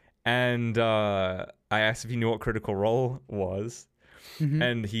 and I asked if he knew what Critical Role was,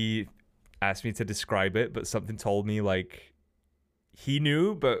 and he asked me to describe it, but something told me like he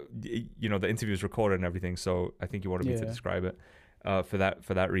knew, but you know the interview was recorded and everything, so I think he wanted me to describe it for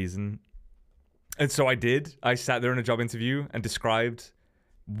that reason. And so I did. I sat there in a job interview and described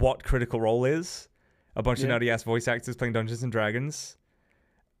what Critical Role is. A bunch of Yeah. nerdy ass voice actors playing Dungeons and Dragons.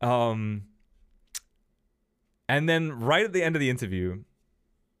 And then right at the end of the interview,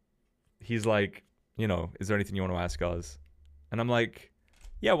 he's like, you know, is there anything you want to ask us? And I'm like,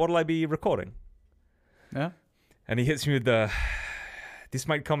 yeah, what'll I be recording? Yeah. And he hits me with this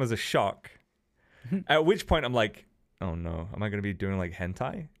might come as a shock. At which point I'm like, oh no, am I going to be doing like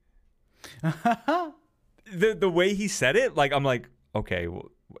hentai? The way he said it, like, I'm like, okay, well,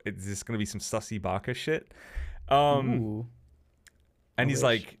 is this going to be some sussy baka shit? Ooh. And I he's wish.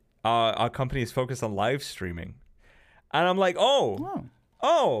 like, our company is focused on live streaming. And I'm like, Oh.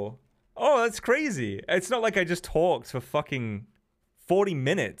 oh, that's crazy. It's not like I just talked for fucking 40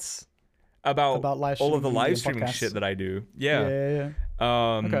 minutes about live all of the streaming live and streaming podcasts. shit that I do. Yeah.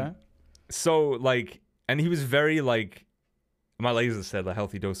 Okay. So, like, and he was very, like, my laser said a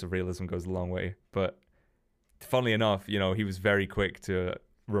healthy dose of realism goes a long way. But funnily enough, you know, he was very quick to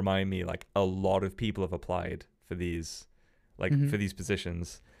remind me, like, a lot of people have applied for these, like, for these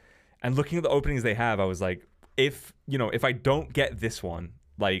positions. And looking at the openings they have, I was like, if I don't get this one,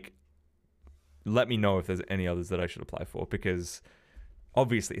 like, let me know if there's any others that I should apply for, because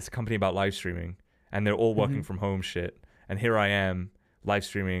obviously it's a company about live streaming and they're all working from home shit. And here I am live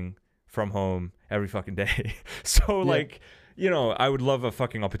streaming from home every fucking day. So like, you know, I would love a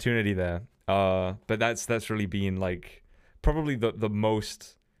fucking opportunity there. But that's really been like probably the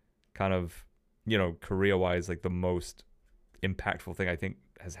most kind of, you know, career wise, like the most impactful thing I think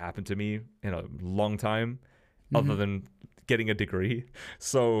has happened to me in a long time, other than getting a degree.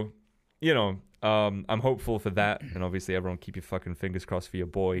 So, you know, I'm hopeful for that, and obviously everyone keep your fucking fingers crossed for your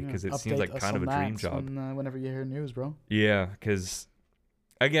boy, because it seems like kind of a dream job. Whenever you hear news, bro. Yeah, because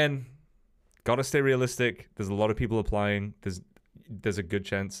again, gotta stay realistic. There's a lot of people applying. There's a good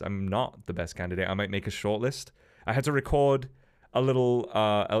chance I'm not the best candidate. I might make a shortlist. I had to record a little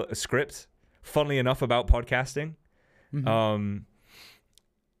a script, funnily enough, about podcasting,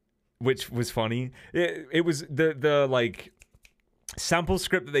 which was funny. It was the like sample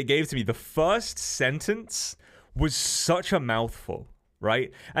script that they gave to me. The first sentence was such a mouthful,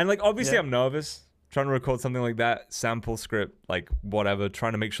 right? And like obviously I'm nervous trying to record something like that, sample script, like whatever,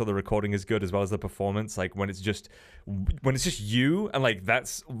 trying to make sure the recording is good as well as the performance. Like when it's just you, and like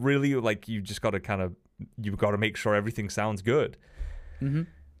that's really like you've got to make sure everything sounds good.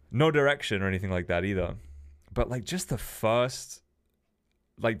 No direction or anything like that either. But like just the first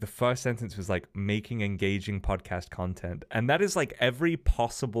sentence was like making engaging podcast content, and that is like every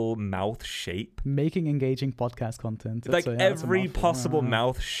possible mouth shape, making engaging podcast content, like every possible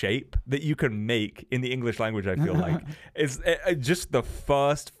mouth shape that you can make in the English language. I feel like it's just the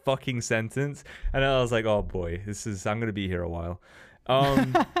first fucking sentence, and I was like, oh boy, I'm gonna be here a while.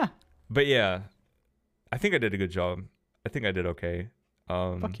 But yeah, I think I did a good job. I think I did okay.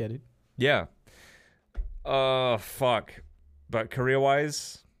 Fuck yeah, dude. Yeah. Fuck. But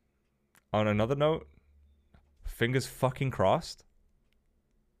career-wise, on another note, fingers fucking crossed,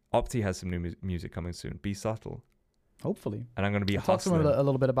 Opti has some new music coming soon. Be Subtle. Hopefully. And I'm going to be I talked to him hustling. a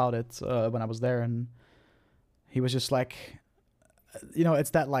little bit about it when I was there, and he was just like, you know, it's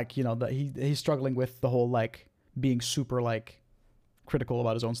that like, you know, that he's struggling with the whole like being super like critical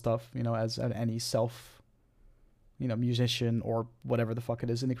about his own stuff, you know, as any self, you know, musician or whatever the fuck it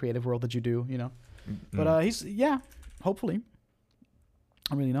is in the creative world that you do, you know. But he's, hopefully.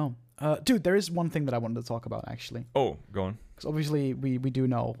 I really know. Dude, there is one thing that I wanted to talk about, actually. Oh, go on. Because obviously we do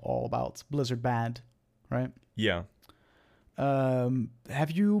know all about Blizzard Bad, right? Yeah.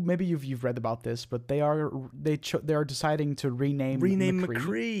 Have you, maybe you've read about this, but they are deciding to rename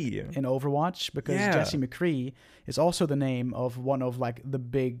McCree in Overwatch, because Jesse McCree is also the name of one of like the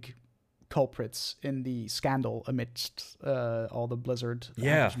big culprits in the scandal amidst all the Blizzard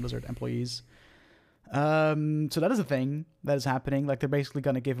employees. So that is a thing that is happening. Like they're basically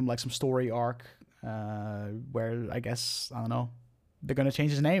gonna give him like some story arc, where I guess, I don't know, they're gonna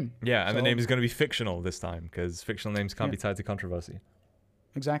change his name. Yeah, and the name is gonna be fictional this time, because fictional names can't be tied to controversy.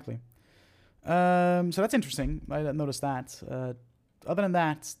 Exactly. So that's interesting. I didn't notice that. Other than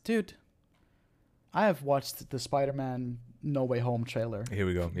that, dude, I have watched the Spider-Man No Way Home trailer. Here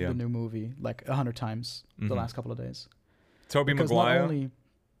we go. Yeah. The new movie like 100 times the last couple of days. Tobey Maguire.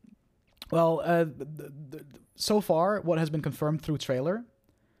 So far, what has been confirmed through trailer,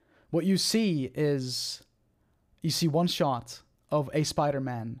 what you see is, you see one shot of a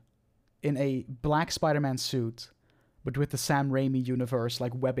Spider-Man in a black Spider-Man suit, but with the Sam Raimi universe,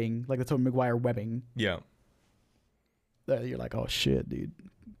 like webbing, like the Tobey Maguire webbing. Yeah. You're like, oh shit, dude.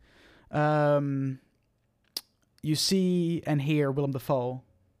 You see and hear Willem Dafoe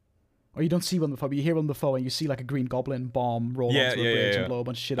Or you don't see Willem Dafoe, but you hear Willem Dafoe, and you see like a Green Goblin bomb roll Yeah, onto a yeah, bridge yeah. and blow a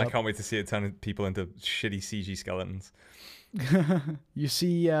bunch of shit I up. can't wait to see it turn people into shitty CG skeletons. You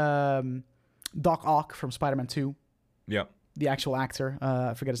see Doc Ock from Spider-Man 2, Yeah. the actual actor.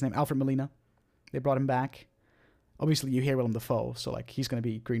 I forget his name, Alfred Molina. They brought him back. Obviously, you hear Willem Dafoe, so like he's going to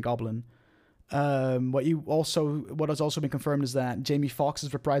be Green Goblin. What has also been confirmed is that Jamie Foxx is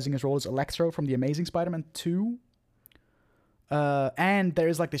reprising his role as Electro from The Amazing Spider-Man 2. And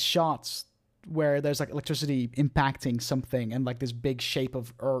there's like this shots where there's like electricity impacting something, and like this big shape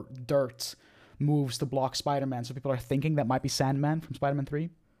of dirt moves to block Spider-Man. So people are thinking that might be Sandman from Spider-Man 3.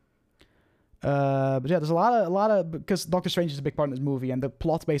 But yeah, there's a lot of because Doctor Strange is a big part in this movie, and the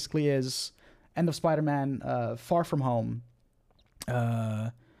plot basically is end of Spider-Man Far From Home.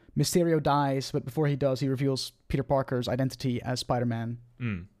 Mysterio dies, but before he does, he reveals Peter Parker's identity as Spider-Man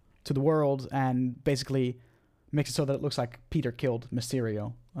to the world, and basically makes it so that it looks like Peter killed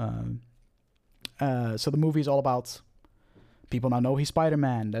Mysterio. So the movie is all about people now know he's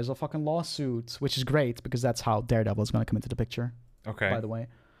Spider-Man. There's a fucking lawsuit, which is great because that's how Daredevil is going to come into the picture. Okay. By the way,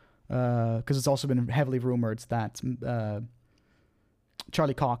 because it's also been heavily rumored that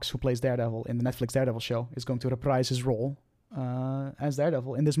Charlie Cox, who plays Daredevil in the Netflix Daredevil show, is going to reprise his role as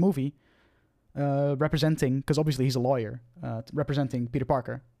Daredevil in this movie, representing, because obviously he's a lawyer, representing Peter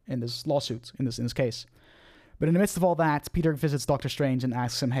Parker in this lawsuit, in this case. But in the midst of all that, Peter visits Doctor Strange and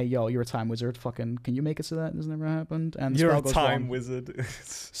asks him, "Hey, yo, you're a time wizard. Fucking, can you make it so that this never happened?" And You're spell a goes time wrong. wizard.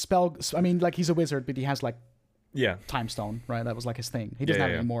 I mean, like, he's a wizard, but he has like Yeah. time stone, right? That was like his thing. He doesn't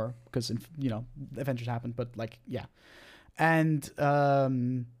have it yeah. anymore because Avengers happened, but like, yeah. And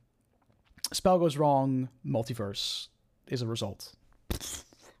spell goes wrong, multiverse is a result.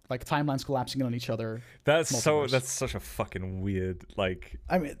 Like timelines collapsing in on each other. That's Multiverse. such a fucking weird, like,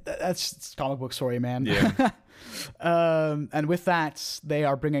 I mean, that's just comic book story, man. Yeah. And with that, they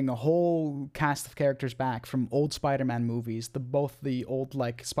are bringing a whole cast of characters back from old Spider-Man movies, both the old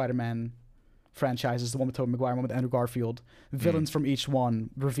like Spider-Man franchises, the one with Tobey Maguire, one with Andrew Garfield, villains from each one,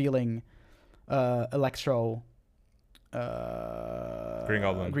 revealing Electro,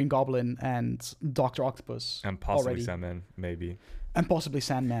 Green Goblin, and Dr. Octopus, and possibly already. Sandman, maybe. And possibly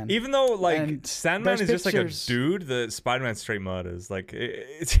Sandman. Even though, like, And Sandman there's is just like a pictures- dude that Spider-Man straight murders. Like,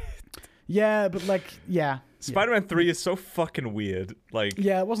 it's Yeah, but like, yeah. Spider-Man 3 is so fucking weird. Like,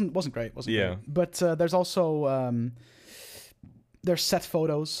 Yeah, it wasn't great. Wasn't Yeah. great. But there's also there's set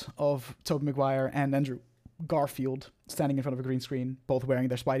photos of Tobey Maguire and Andrew Garfield standing in front of a green screen, both wearing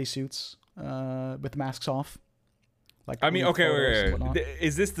their Spidey suits with the masks off. Like, I mean, leaked okay, photos and wait. whatnot.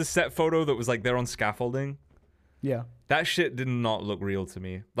 Is this the set photo that was like they're on scaffolding? Yeah, That shit did not look real to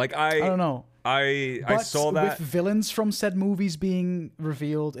me. Like, I don't know. I But saw that. with villains from said movies being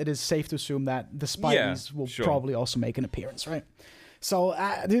revealed, it is safe to assume that the Spideys will sure. probably also make an appearance, right? So,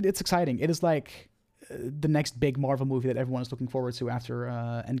 dude, it's exciting. It is like the next big Marvel movie that everyone is looking forward to after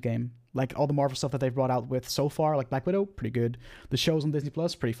Endgame. Like all the Marvel stuff that they've brought out with so far, like Black Widow, pretty good. The shows on Disney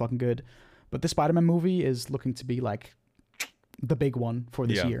Plus, pretty fucking good. But this Spider-Man movie is looking to be like the big one for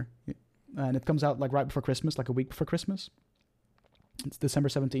this Yeah. year. And it comes out like right before Christmas, like a week before Christmas. It's December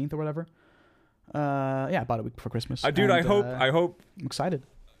 17th or whatever. Yeah, about a week before Christmas. Dude, And, I hope, I'm excited.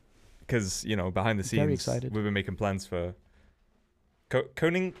 because, you know, behind the scenes, Very excited. we've been making plans for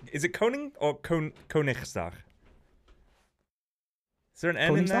Koning. Is it Koning or Koningsdag? Is there an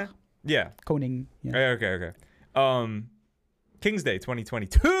N in there? Koningsdag? Yeah. Koning. Yeah. Okay. King's Day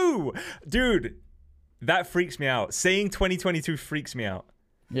 2022. Dude, that freaks me out. Saying 2022 freaks me out.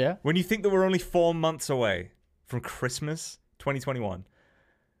 Yeah. When you think that we're only 4 months away from Christmas 2021.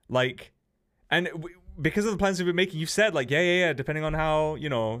 Like, and because of the plans we've been making, you've said, like, yeah, depending on how, you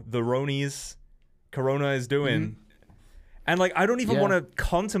know, the Ronies, Corona is doing. And, like, I don't even Yeah. want to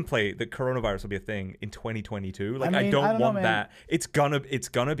contemplate that coronavirus will be a thing in 2022. Like, I mean, don't I don't know, want man. that. It's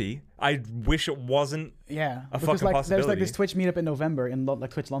gonna be. I wish it wasn't. Yeah. A Because fucking like there's like possibility. this Twitch meetup in November in like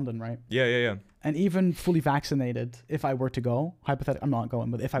Twitch London, right? Yeah. And even fully vaccinated, if I were to go, hypothetically, I'm not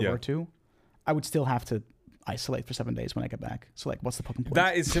going, but if I Yeah. were to, I would still have to isolate for 7 days when I get back. So like, what's the fucking point?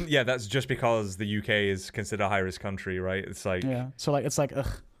 That is, that's just because the UK is considered a high-risk country, right? It's like, Yeah. So like, it's like, ugh.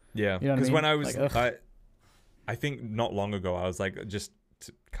 yeah. You know what I Because mean? when I was, Like, I think not long ago, I was like, just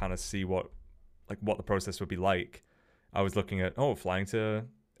to kind of see what the process would be like. I was looking at, flying to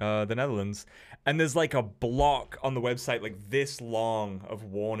the Netherlands, and there's like a block on the website like this long of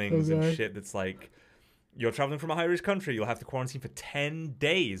warnings and Okay. shit that's like, you're traveling from a high-risk country, you'll have to quarantine for 10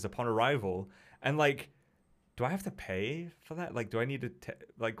 days upon arrival. And like, do I have to pay for that? Like, do I need to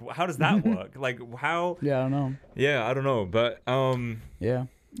like, how does that work? Like, how? Yeah, I don't know. Yeah, I don't know, but Yeah.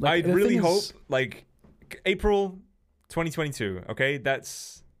 I the really thing hope is- like April 2022. Okay,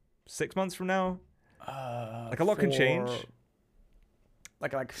 that's 6 months from now. Like a lot can for, change.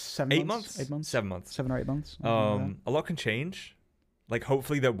 Like 7 8 months? months? 8 months? 7 months. 7 or 8 months? Something like A lot can change. Like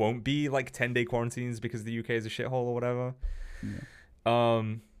hopefully there won't be like 10-day quarantines because the UK is a shithole or whatever. that. Yeah.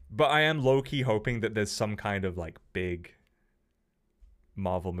 But I am low-key hoping that there's some kind of like big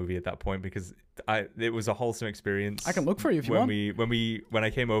Marvel movie at that point, because it was a wholesome experience. I can look for you if you want. When I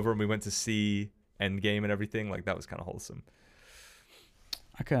came over and we went to see Endgame and everything, like that was kind of wholesome.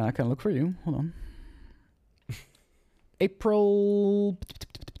 I can look for you. Hold on. April.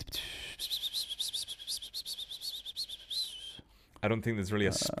 I don't think there's really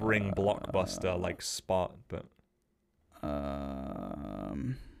a spring blockbuster like spot, but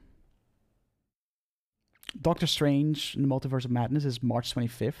Doctor Strange in the Multiverse of Madness is March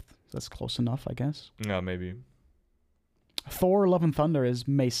 25th. That's close enough, I guess. no, maybe. Thor: Love and Thunder is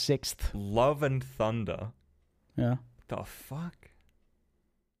May 6th. Love and Thunder. Yeah. The fuck?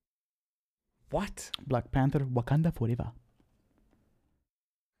 What? Black Panther: Wakanda Forever.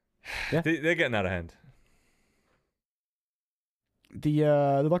 Yeah. They're getting out of hand. The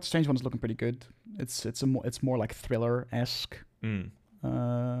Doctor Strange one is looking pretty good. It's more like thriller-esque.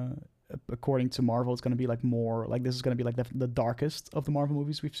 According to Marvel, it's gonna be like more like this is gonna be like the darkest of the Marvel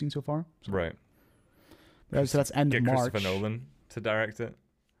movies we've seen so far. Right. So that's end of Get March. Christopher Nolan to direct it.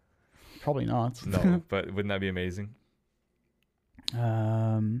 Probably not. No, but wouldn't that be amazing?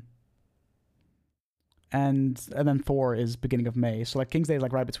 And then Thor is beginning of May. So like King's Day is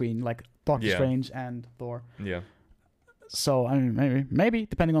like right between like Doctor Yeah. Strange and Thor. Yeah. So I mean maybe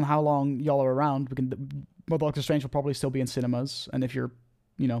depending on how long y'all are around, well, Doctor Strange will probably still be in cinemas, and if you're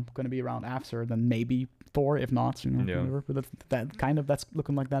going to be around after, then maybe Thor. If not, Yeah. whatever. But that's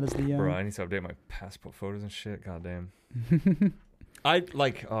looking like that is the. Bro, I need to update my passport photos and shit. Goddamn.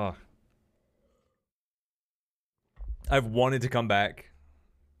 I've wanted to come back,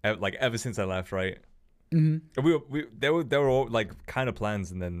 like ever since I left. Right. Mm-hmm. There were all like kind of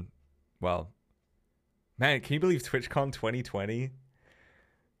plans, and then, well, man, can you believe TwitchCon 2020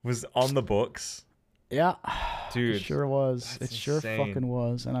 was on the books? Yeah, Dude, it sure was. that's It sure insane. fucking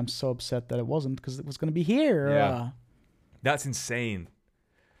was, and I'm so upset that it wasn't because it was going to be here. Yeah. That's insane.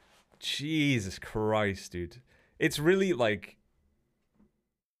 Jesus Christ, dude. It's really like,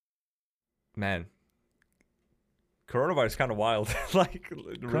 man, coronavirus kind of wild. Like,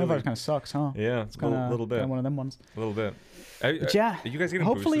 Coronavirus really. kind of sucks, huh? Yeah, It's kind of little bit, one of them ones. a little bit. But yeah, Are you guys getting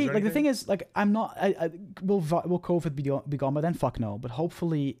hopefully, boosters or like the anything? thing is, like I'm not. Will COVID be gone by then? Fuck no. But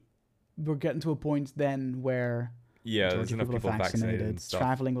hopefully, we're getting to a point then where Yeah, there's majority of enough people are vaccinated and stuff.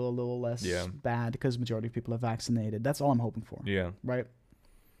 Traveling will a little less Yeah. bad because majority of people are vaccinated. That's all I'm hoping for. Yeah, Right.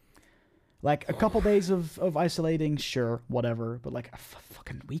 Like a couple days of isolating, sure, whatever. But like a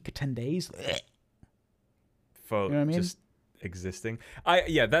fucking week or 10 days. for You know what I mean? just existing. That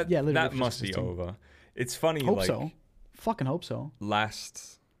literally that just must be existing. over. It's funny, Hope like so. Fucking hope so.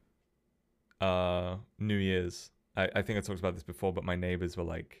 last New Year's, I think I talked about this before, but my neighbors were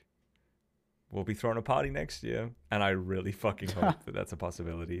like, we'll be throwing a party next year, and I really fucking hope that that's a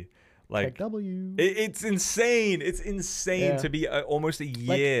possibility. Like, Like W. it's insane. It's insane Yeah. to be almost a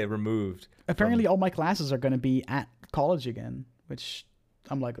year removed. Apparently, all my classes are going to be at college again, which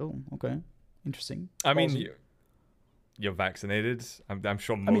I'm like, oh, okay, interesting. I mean, Ballsy. you're vaccinated. I'm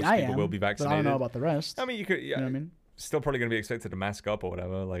sure most I mean, I people am, will be but I vaccinated. don't know about the rest. I mean, you could. You Yeah, know what I mean? still probably going to be expected to mask up or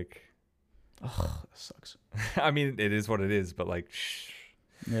whatever. Like, Ugh, that sucks. I mean, it is what it is. But like, shh.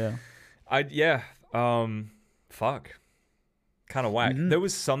 Yeah. Fuck. Kind of whack. Mhm. There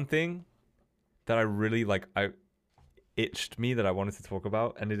was something that I really like. I itched me that I wanted to talk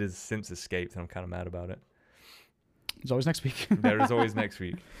about, and it has since escaped, and I'm kind of mad about it. It's always next week. There is always next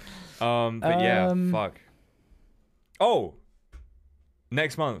week. But yeah, fuck. Oh,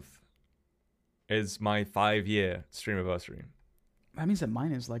 next month is my 5-year stream anniversary. That means that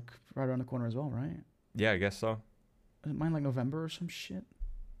mine is like right around the corner as well, right? Yeah, I guess so. Isn't mine like November or some shit?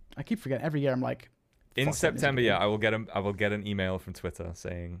 I keep forgetting. Every year I'm like, In fuck, that is September, good. yeah, I will get an email from Twitter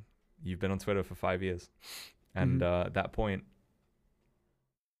saying you've been on Twitter for 5 years, and at that point,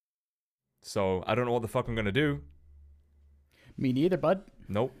 so I don't know what the fuck I'm gonna do. Me neither, bud.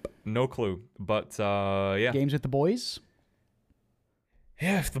 Nope, no clue. But yeah, Games with the boys.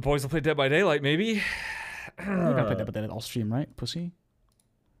 yeah. If the boys will play Dead by Daylight, maybe. You're gonna play that, but then all stream, right, pussy?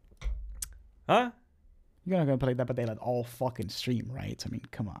 Huh? You're not gonna play that, but they all fucking stream, right? I mean,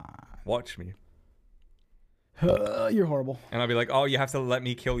 come on. Watch me, You're horrible. and I'll be like, oh, you have to let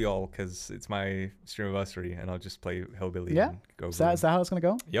me kill y'all because it's my stream anniversary, and I'll just play Hillbilly. Yeah? And go. Is that how it's gonna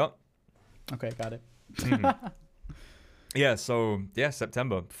go? Yep. Okay, got it. Mhm. Yeah, so yeah,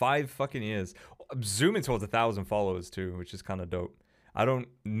 September, 5 fucking years. I'm zooming towards 1,000 followers too, which is kind of dope. I don't.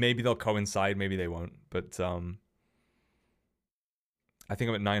 Maybe they'll coincide. Maybe they won't. But I think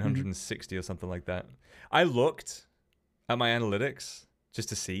I'm at 960 or something like that. I looked at my analytics just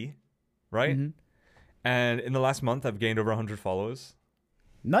to see, right? Mm-hmm. And in the last month, I've gained over 100 followers.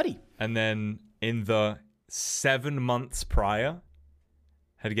 Nutty. And then in the 7 months prior,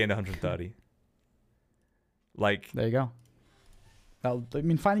 had gained 130. Like, There you go. I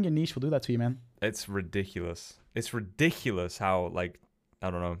mean, finding your niche will do that to you, man. it's ridiculous. It's ridiculous how, like,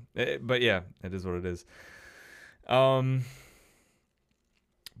 I don't know. But yeah, it is what it is. But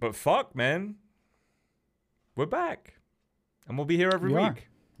fuck, man. We're back. And we'll be here every We week. are.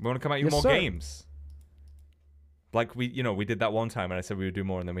 We want to come at you Yes, more sir. games. Like we did that one time and I said we would do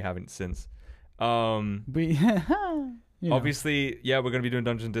more and then we haven't since. We, you know. Obviously, yeah, we're going to be doing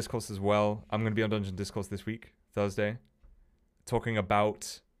Dungeon Discourse as well. I'm going to be on Dungeon Discourse this week, Thursday, talking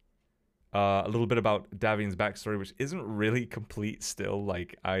about a little bit about Davian's backstory, which isn't really complete still.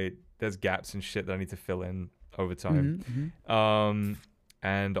 Like, there's gaps and shit that I need to fill in over time. Mm-hmm.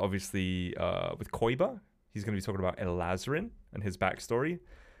 And obviously, with Koiba, he's going to be talking about Elazarin and his backstory.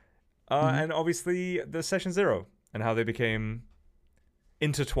 And obviously, the Session Zero and how they became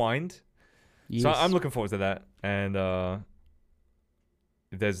intertwined. Yes. So I'm looking forward to that. And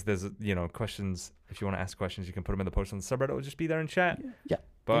there's questions. If you want to ask questions, you can put them in the post on the subreddit or just be there and chat. Yeah.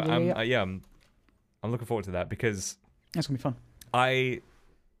 But Yeah. I'm looking forward to that because That's gonna be fun.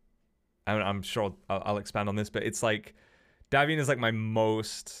 I'm sure I'll expand on this, but it's like Davian is like my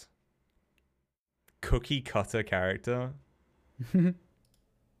most cookie cutter character.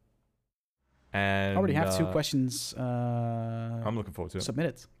 And I already have 2 questions I'm looking forward to it.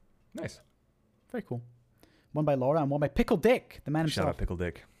 submitted. Nice. Very cool. One by Laura and one by Pickle Dick, the man Shout himself. out Pickle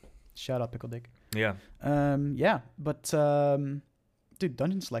Dick. Shout out Pickle Dick. Yeah. But dude,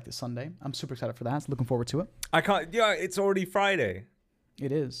 Dungeon Select is Sunday. I'm super excited for that. Looking forward to it. I can't. Yeah, it's already Friday.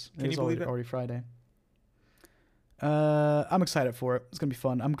 It is. Can you believe it? Already Friday. I'm excited for it. It's gonna be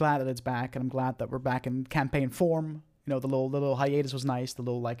fun. I'm glad that it's back, and I'm glad that we're back in campaign form. You know, the little hiatus was nice. The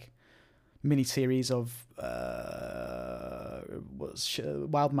little like mini series of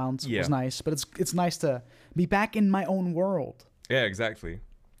Wild Mounts Yeah. was nice. But it's nice to be back in my own world Yeah, exactly.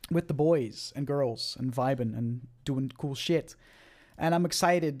 with the boys and girls and vibing and doing cool shit. And I'm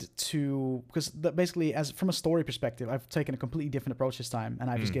excited to, because basically, as from a story perspective, I've taken a completely different approach this time, and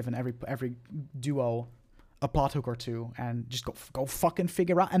I've just given every duo a plot hook or two, and just go fucking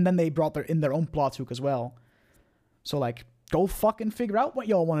figure out. And then they brought their own plot hook as well. So like, go fucking figure out what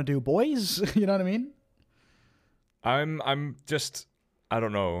y'all want to do, boys. You know what I mean? I'm just, I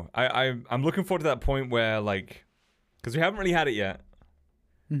don't know. I'm looking forward to that point where, like, because we haven't really had it yet,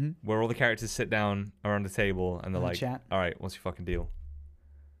 where all the characters sit down around the table and they're And like, chat. all right, what's your fucking deal?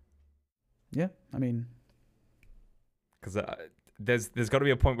 Yeah, I mean, Because there's got to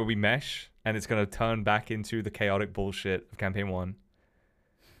be a point where we mesh and it's going to turn back into the chaotic bullshit of campaign 1.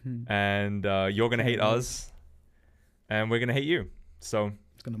 And you're going to hate us and we're going to hate you. So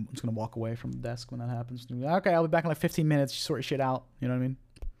I'm just gonna walk away from the desk when that happens. Okay, I'll be back in like 15 minutes. Sort your shit out. You know what I mean?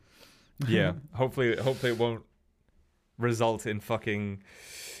 yeah, hopefully it won't result in fucking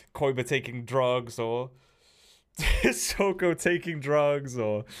Koiba taking drugs or Soko taking drugs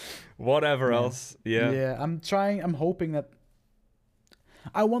or whatever else. Yeah. I'm hoping that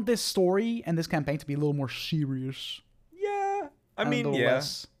I want this story and this campaign to be a little more serious. Yeah. I and a mean, little yeah.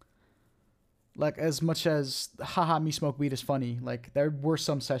 less, like, as much as haha me smoke weed is funny, like there were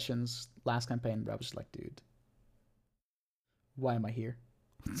some sessions last campaign where I was just like, dude, why am I here?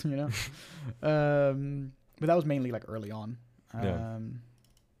 You know? But that was mainly like early on. Yeah.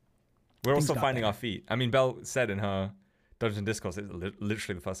 We're things also got finding better. our feet. I mean, Belle said in her Dungeon Discourse, it's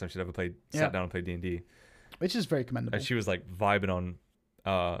literally the first time she'd ever sat down and played D&D. Which is very commendable. And she was like vibing on,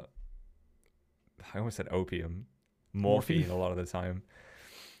 I almost said opium, morphine a lot of the time.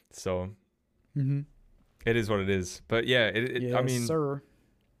 So it is what it is. But yeah, Yes, I mean, sir.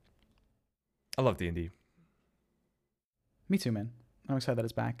 I love D&D. Me too, man. I'm excited that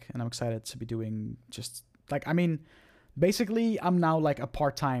it's back, and I'm excited to be doing just like, I mean, basically, I'm now like a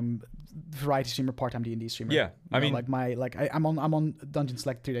part-time variety streamer, part-time D&D streamer. Yeah, I mean, like I'm on Dungeon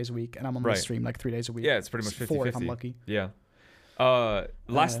Select 3 days a week, and I'm on the stream like 3 days a week. Yeah, it's pretty much 50-50. 4 if I'm lucky. Yeah.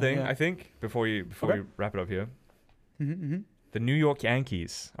 Last thing, yeah. I think, before we wrap it up here, Mm-hmm. the New York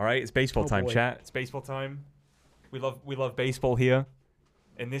Yankees. All right, it's baseball time, boy. chat. It's baseball time. We love baseball here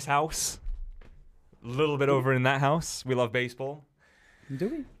in this house. A little bit over in that house. We love baseball. Do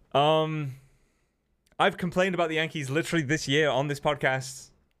we? I've complained about the Yankees literally this year on this podcast.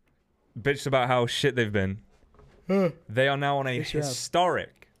 Bitched about how shit they've been. They are now on a Yes, you have.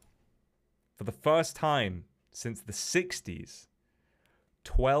 historic, for the first time since the 60s,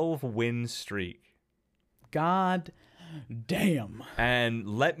 12-win streak. God damn. And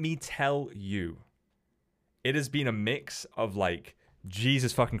let me tell you, it has been a mix of like,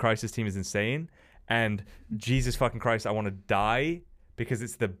 Jesus fucking Christ, this team is insane, and Jesus fucking Christ, I want to die, because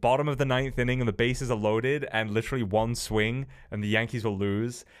it's the bottom of the 9th inning and the bases are loaded and literally one swing and the Yankees will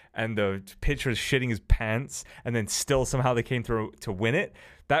lose and the pitcher is shitting his pants and then still somehow they came through to win it.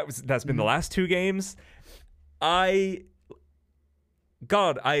 That's been the last 2 games.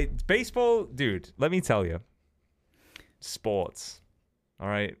 Baseball, dude, let me tell you. Sports. All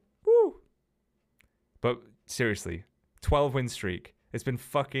right. Woo. But seriously, 12-win streak. It's been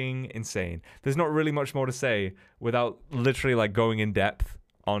fucking insane. There's not really much more to say without literally like going in depth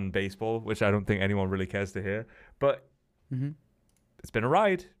on baseball, which I don't think anyone really cares to hear. But it's been a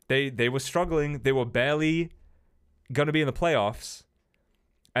ride. They were struggling. They were barely going to be in the playoffs.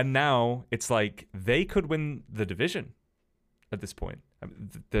 And now it's like they could win the division at this point. I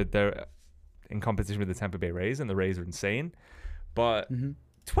mean, they're in competition with the Tampa Bay Rays, and the Rays are insane. But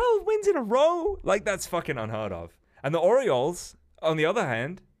 12 wins in a row? Like, that's fucking unheard of. And the Orioles, on the other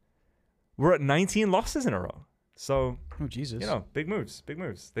hand, we're at 19 losses in a row. So, oh Jesus, you know, big moves.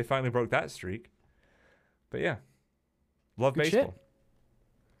 They finally broke that streak. But yeah, love Good baseball. shit.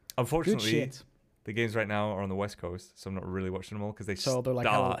 Unfortunately, the games right now are on the West Coast, so I'm not really watching them all because they're like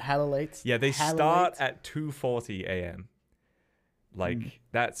hella late. Yeah, they start at 2:40 a.m. Like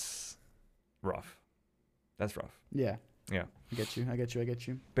that's rough. That's rough. Yeah. Yeah. I get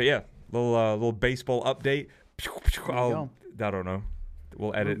you. But yeah, little baseball update. Go. I don't know.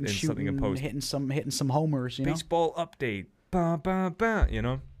 We'll edit in something in post. Hitting some homers, you know. Baseball update. Ba ba ba. You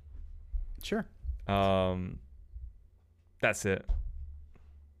know. Sure. That's it.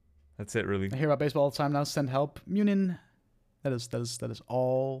 That's it, really. I hear about baseball all the time now. Send help, Munin. That is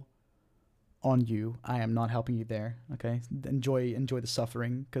all on you. I am not helping you there. Okay. Enjoy the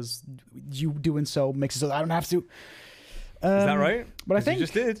suffering, because you doing so makes it so I don't have to. Is that right? But I think you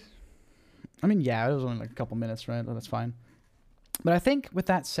just did. I mean, yeah, it was only like a couple minutes, right? That's fine. But I think with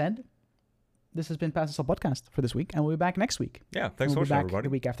that said, this has been Pass the Salt Podcast for this week, and we'll be back next week. Yeah, thanks for watching, everybody.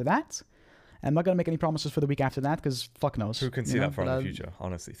 The week after that. I'm not going to make any promises for the week after that, because fuck knows. Who can see that far in the future,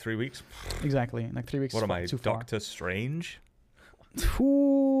 honestly? 3 weeks? Exactly. Like 3 weeks What is am I, too far. Doctor Strange?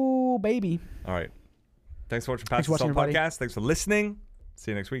 Ooh, baby. All right. Thanks for watching Pass the Salt Podcast. Thanks for listening. See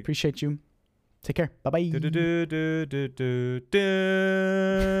you next week. Appreciate you. Take care. Bye-bye. I'm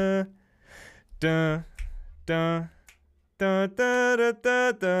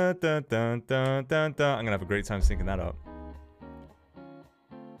gonna have a great time syncing that up.